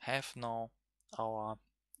have now our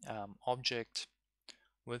object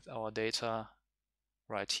with our data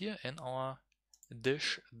right here in our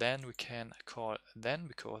dish, then we can call then,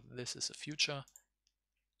 because this is a future,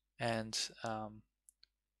 and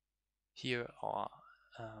here our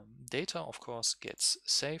data of course gets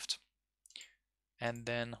saved, and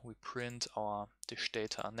then we print our dish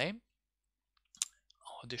data name,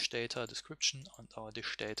 our dish data description, and our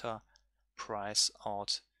dish data price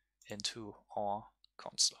out into our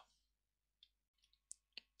console.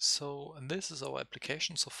 So this is our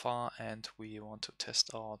application so far, and we want to test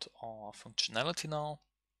out our functionality now.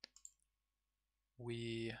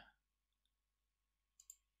 We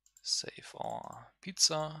save our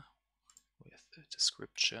pizza with the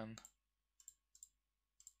description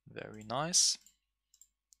very nice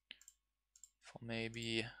for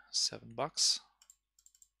maybe $7. Click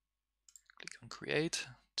on create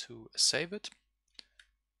to save it,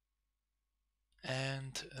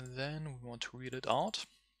 and then we want to read it out.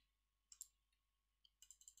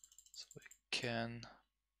 So we can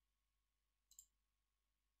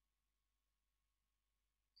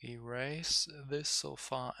erase this so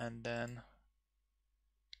far and then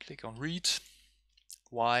click on read.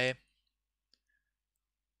 Why?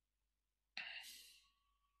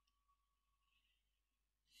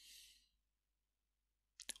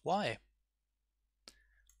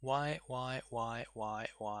 Why? Why?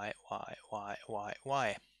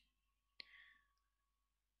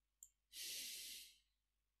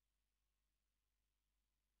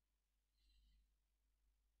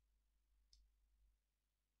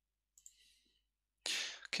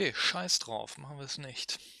 Okay, scheiß drauf, machen wir es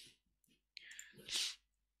nicht.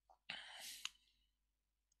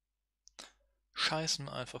 Scheißen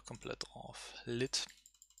einfach komplett drauf. Lit.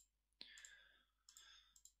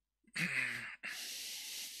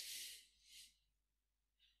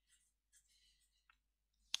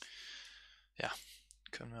 Ja,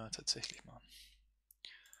 können wir tatsächlich machen.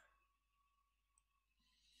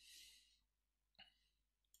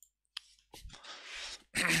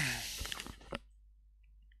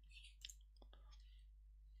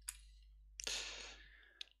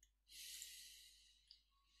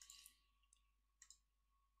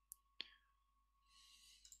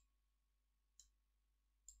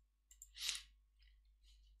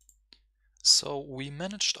 So we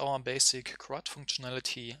managed our basic CRUD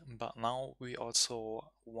functionality, but now we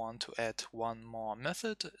also want to add one more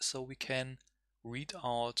method so we can read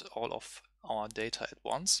out all of our data at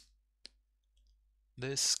once.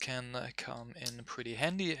 This can come in pretty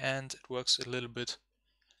handy, and it works a little bit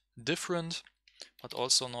different, but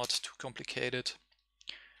also not too complicated.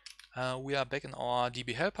 We are back in our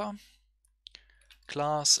DB helper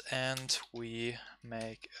class, and we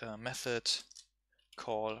make a method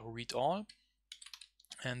called readAll,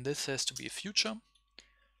 and this has to be a future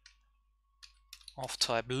of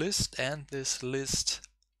type list, and this list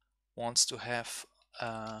wants to have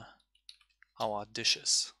our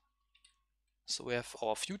dishes. So we have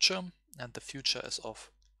our future, and the future is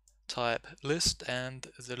of type list, and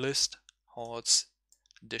the list holds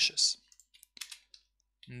dishes.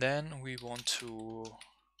 And then we want to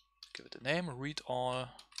give it a name, readAll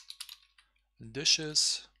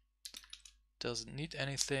dishes. Doesn't need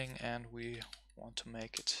anything, and we want to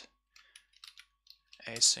make it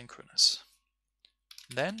asynchronous.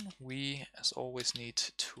 Then we, as always, need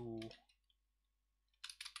to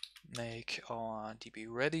make our DB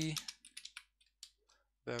ready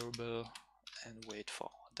variable and wait for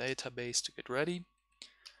our database to get ready.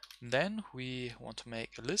 Then we want to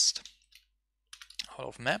make a list out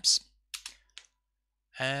of maps,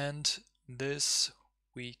 and this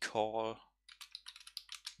we call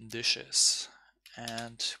dishes,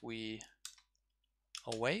 and we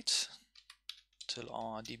await till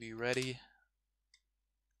our DB ready,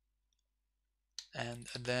 and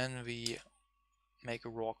then we make a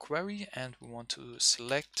raw query, and we want to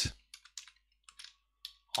select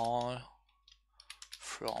all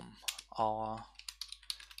from our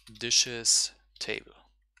dishes table.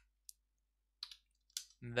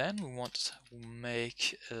 Then we want to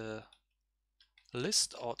make a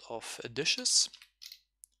list out of dishes,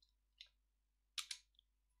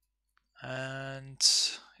 and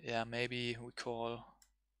yeah, maybe we call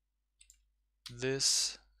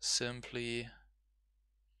this simply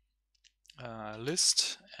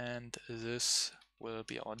list, and this will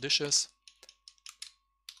be our dishes.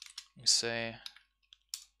 We say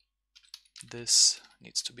this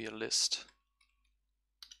needs to be a list.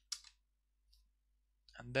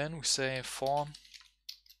 And then we say for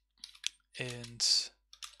int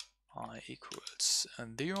I equals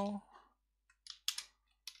 0,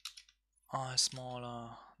 I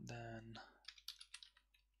smaller than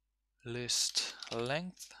list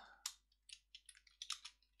length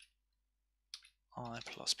I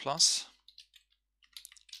plus plus.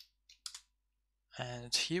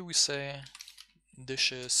 And here we say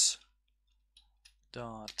dishes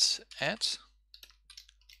dot add,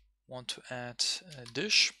 want to add a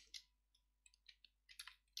dish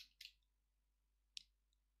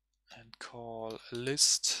and call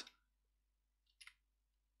list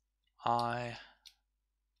I,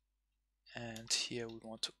 and here we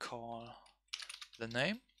want to call the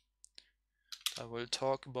name. I will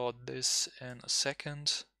talk about this in a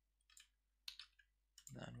second.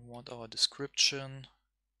 Then we want our description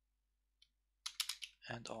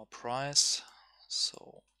and our price.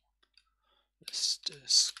 So this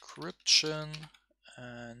description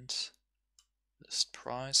and list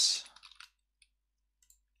price.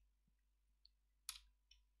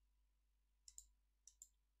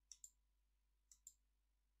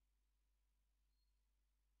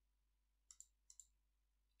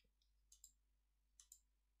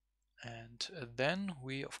 And then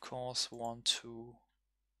we of course want to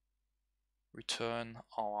return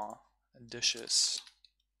our dishes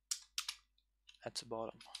at the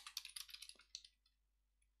bottom.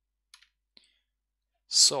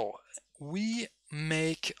 So we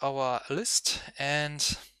make our list,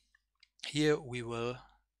 and here we will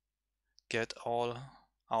get all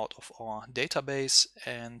out of our database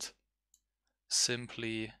and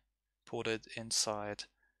simply put it inside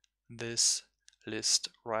this list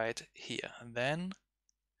right here. And then,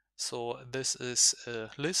 so this is a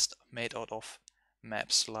list made out of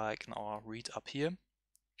maps, like in our read up here.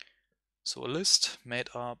 So a list made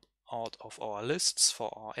up out of our lists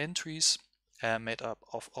for our entries, made up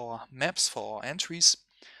of our maps for our entries.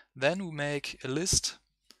 Then we make a list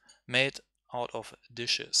made out of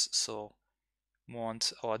dishes. So we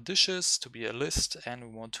want our dishes to be a list, and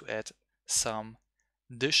we want to add some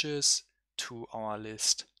dishes to our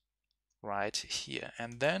list right here.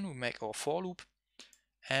 And then we make our for loop,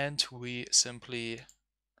 and we simply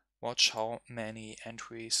watch how many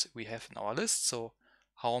entries we have in our list. So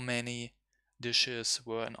how many dishes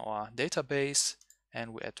were in our database,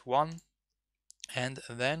 and we add 1. And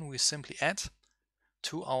then we simply add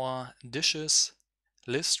to our dishes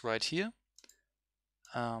list right here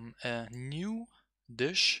a new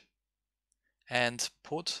dish and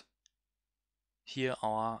put here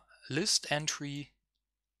our list entry.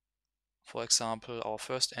 For example, our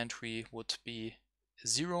first entry would be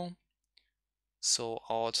 0. So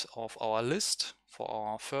out of our list for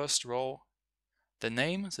our first row, the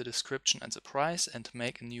name, the description, and the price, and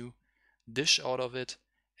make a new dish out of it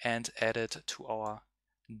and add it to our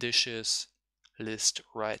dishes list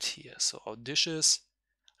right here. So our dishes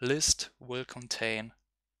list will contain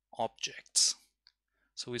objects.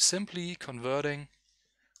 So we're simply converting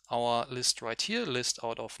our list right here, list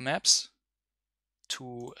out of maps,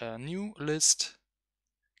 to a new list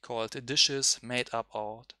called dishes made up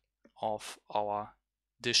out of our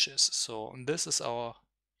dishes. So this is our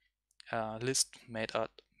list made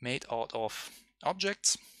out of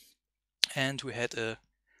objects, and we had a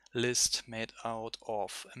list made out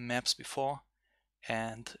of maps before,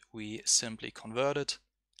 and we simply convert it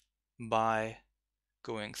by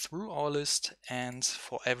going through our list, and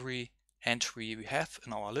for every entry we have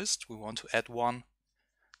in our list we want to add 1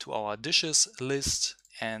 to our dishes list,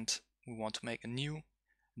 and we want to make a new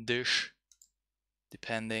dish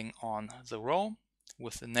depending on the row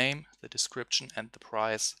with the name, the description, and the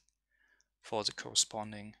price for the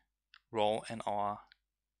corresponding row in our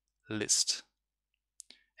list.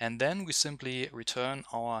 And then we simply return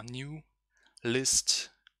our new list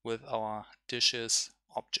with our dishes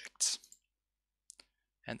objects.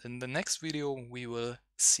 And in the next video we will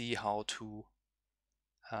see how to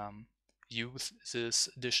use this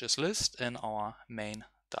dishes list in our main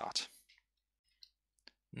Dart.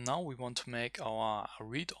 Now we want to make our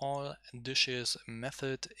read all dishes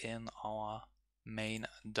method in our main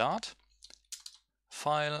Dart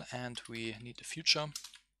file, and we need a future,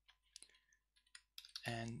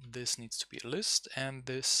 and this needs to be a list, and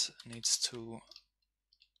this needs to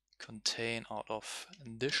contain out of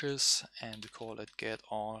dishes, and we call it get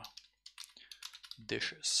all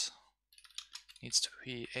dishes. Needs to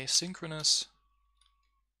be asynchronous,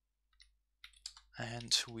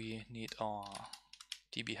 and we need our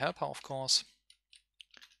DB helper, of course.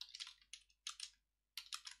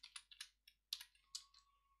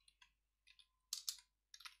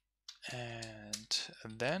 And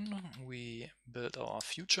then we build our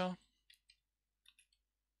future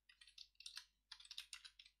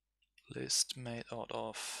list made out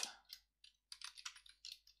of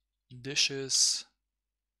dishes.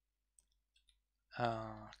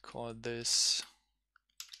 Call this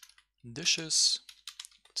dishes.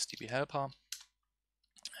 It's DB helper,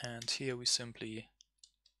 and here we simply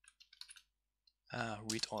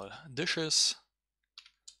read all dishes,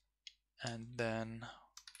 and then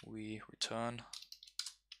we return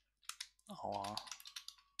our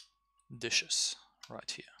dishes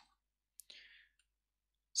right here.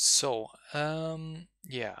 So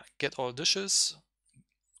yeah, get all dishes.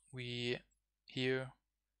 We here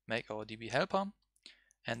make our DB helper,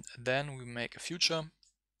 and then we make a future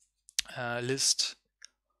list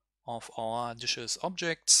of our dishes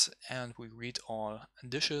objects, and we read all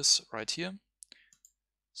dishes right here.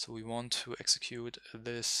 So we want to execute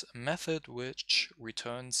this method which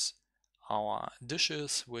returns our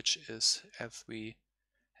dishes, which is, as we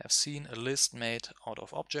have seen, a list made out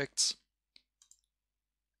of objects.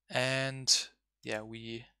 And yeah,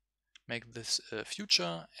 we make this a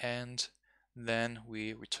future, and then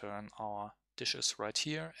we return our dishes right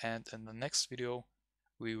here. And in the next video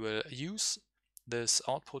we will use this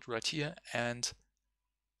output right here and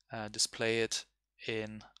display it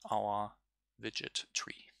in our widget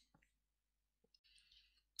tree.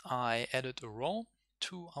 I added a row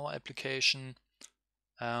to our application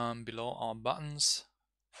below our buttons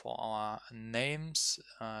for our names,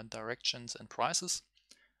 directions and prices.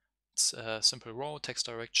 It's a simple row, text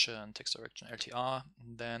direction LTR,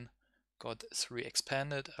 and then got 3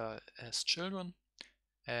 expanded as children,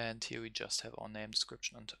 and here we just have our name,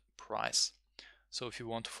 description and price. So if you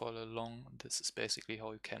want to follow along, this is basically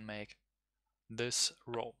how you can make this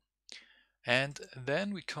row. And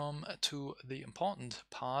then we come to the important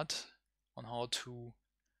part on how to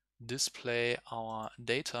display our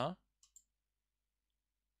data,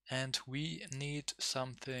 and we need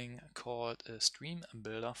something called a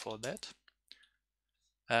Streambilder for that.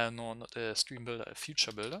 No, not a Streambilder, a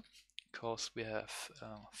future builder, because we have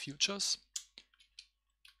futures,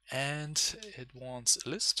 and it wants a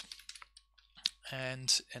list,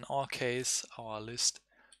 and in our case our list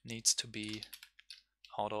needs to be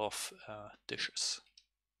out of dishes.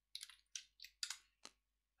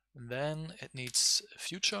 Then it needs a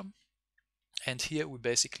future, and here we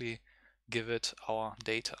basically give it our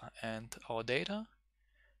data, and our data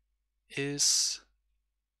is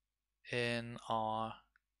in our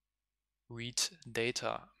read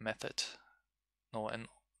data method, in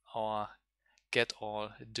our get all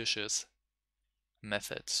dishes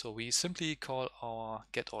method. So we simply call our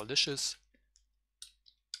get all dishes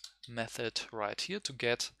method right here to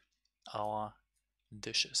get our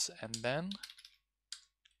dishes, and then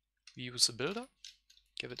we use a builder,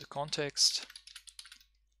 give it a context,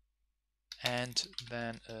 and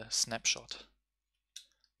then a snapshot.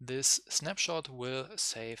 This snapshot will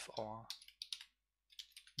save our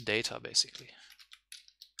data basically.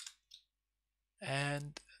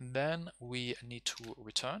 And then we need to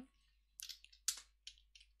return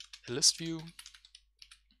a list view,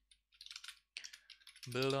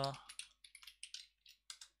 builder,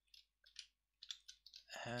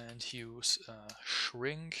 and use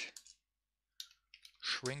shrink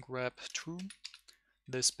wrap true.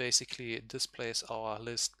 This basically displays our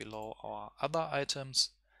list below our other items,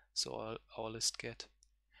 so our list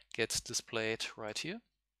gets displayed right here.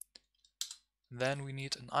 Then we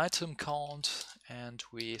need an item count, and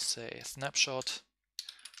we say snapshot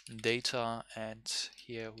data, and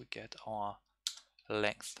here we get our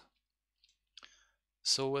length.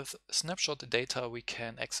 So with snapshot data we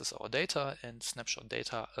can access our data and snapshot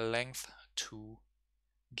data length to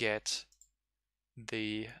get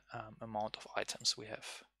the amount of items we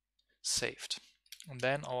have saved. And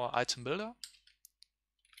then our item builder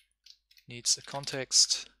needs a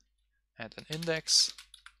context and an index.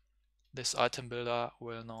 This item builder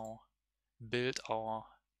will now build our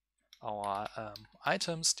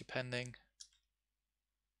items depending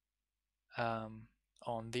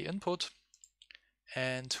on the input,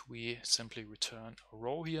 and we simply return a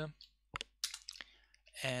row here,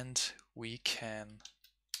 and we can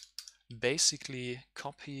basically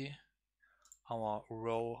copy our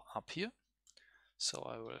row up here. So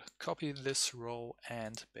I will copy this row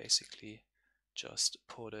and basically just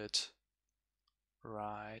put it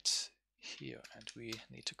right here, and we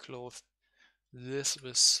need to close this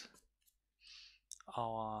with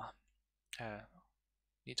our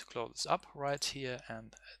need to close this up right here,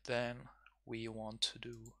 and then we want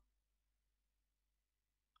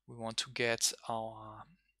to get our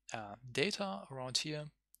data around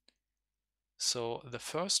here. So the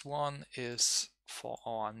first one is for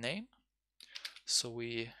our name. So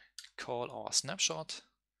we call our snapshot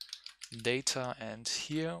data, and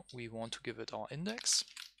here we want to give it our index,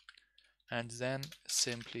 and then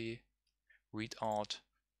simply read out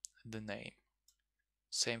the name.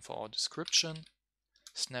 Same for our description,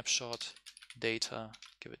 snapshot data,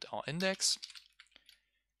 give it our index,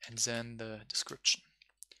 and then the description.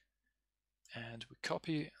 And we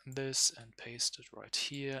copy this and paste it right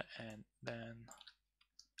here, and then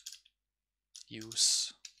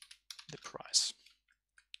use the price.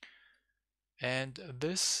 And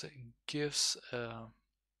this gives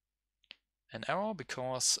an error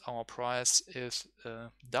because our price is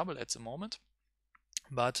double at the moment,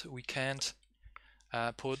 but we can't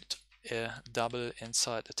put a double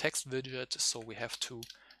inside a text widget, so we have to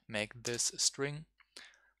make this a string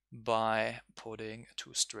by putting a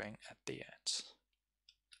toString at the end.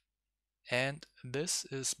 And this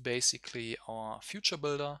is basically our future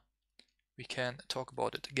builder. We can talk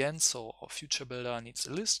about it again. So our future builder needs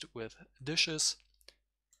a list with dishes,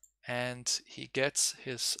 and he gets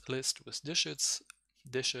his list with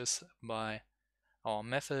dishes by our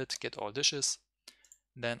method getAllDishes.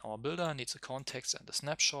 Then our builder needs a context and a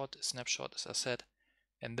snapshot. A snapshot, as I said,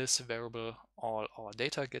 in this variable all our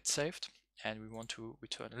data gets saved, and we want to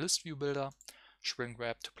return a list view builder, shrink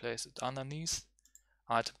wrap to place it underneath,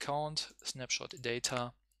 item count, snapshot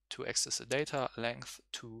data to access the data, length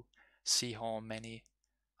to see how many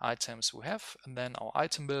items we have, and then our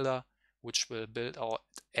item builder, which will build out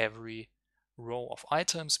every row of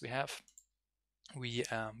items we have. We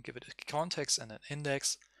give it a context and an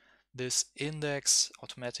index. This index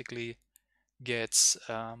automatically gets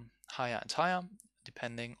higher and higher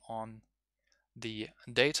depending on the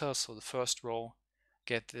data. So the first row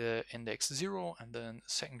get the index 0, and then the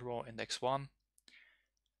second row index 1.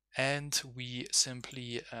 And we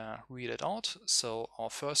simply read it out. So our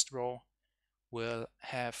first row will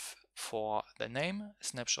have for the name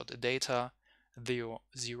snapshot data 0,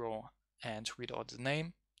 0, and read out the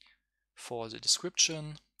name. For the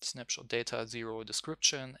description, snapshot data 0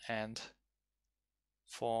 description, and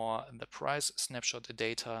for the price, snapshot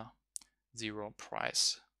data 0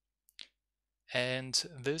 price. And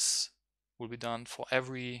this will be done for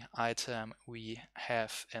every item we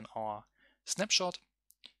have in our snapshot,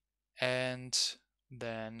 and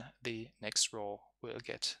then the next row will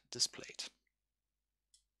get displayed.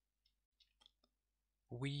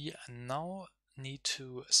 We now need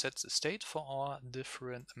to set the state for our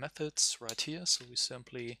different methods right here. So we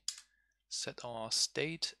simply set our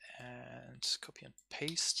state and copy and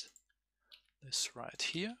paste this right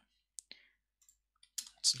here.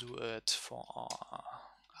 Let's do it for our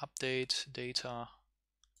update data.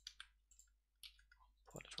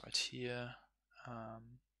 Put it right here.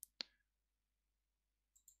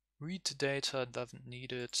 Read data, doesn't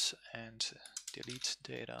need it, and delete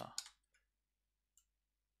data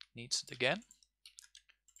needs it again.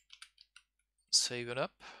 Save it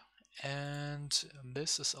up, and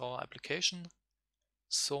this is our application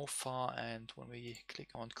so far. And when we click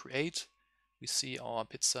on create, we see our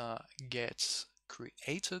pizza gets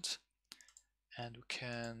created, and we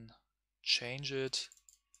can change it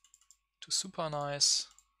to super nice.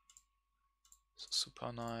 So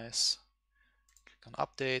super nice. Click on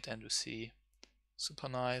update, and we see super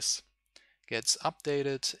nice gets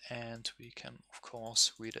updated, and we can of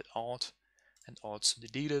course read it out and also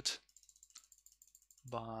delete it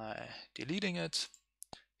by deleting it,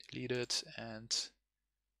 delete it, and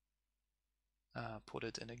put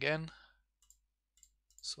it in again.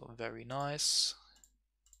 So very nice,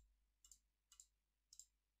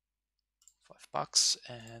 $5,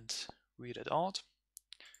 and read it out.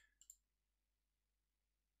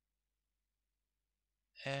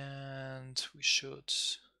 And we should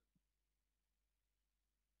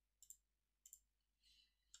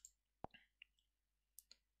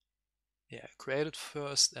create it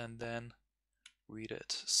first and then read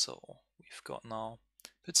it. So we've got now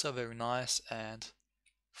pizza very nice and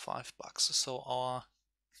 $5. So our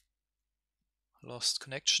lost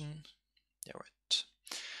connection, right.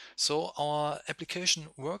 So our application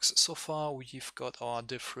works so far. We've got our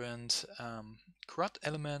different CRUD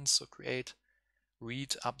elements, so create,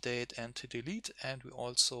 read, update, and to delete, and we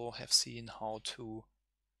also have seen how to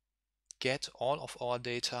get all of our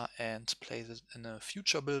data and place it in a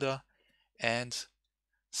future builder, and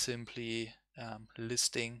simply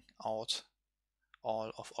listing out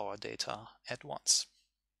all of our data at once.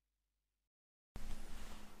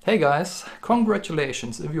 Hey guys,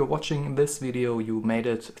 congratulations! If you're watching this video, you made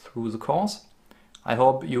it through the course. I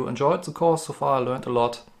hope you enjoyed the course so far, learned a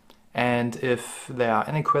lot, and if there are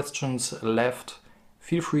any questions left,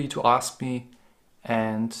 feel free to ask me.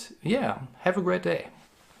 And yeah, have a great day.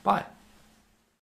 Bye.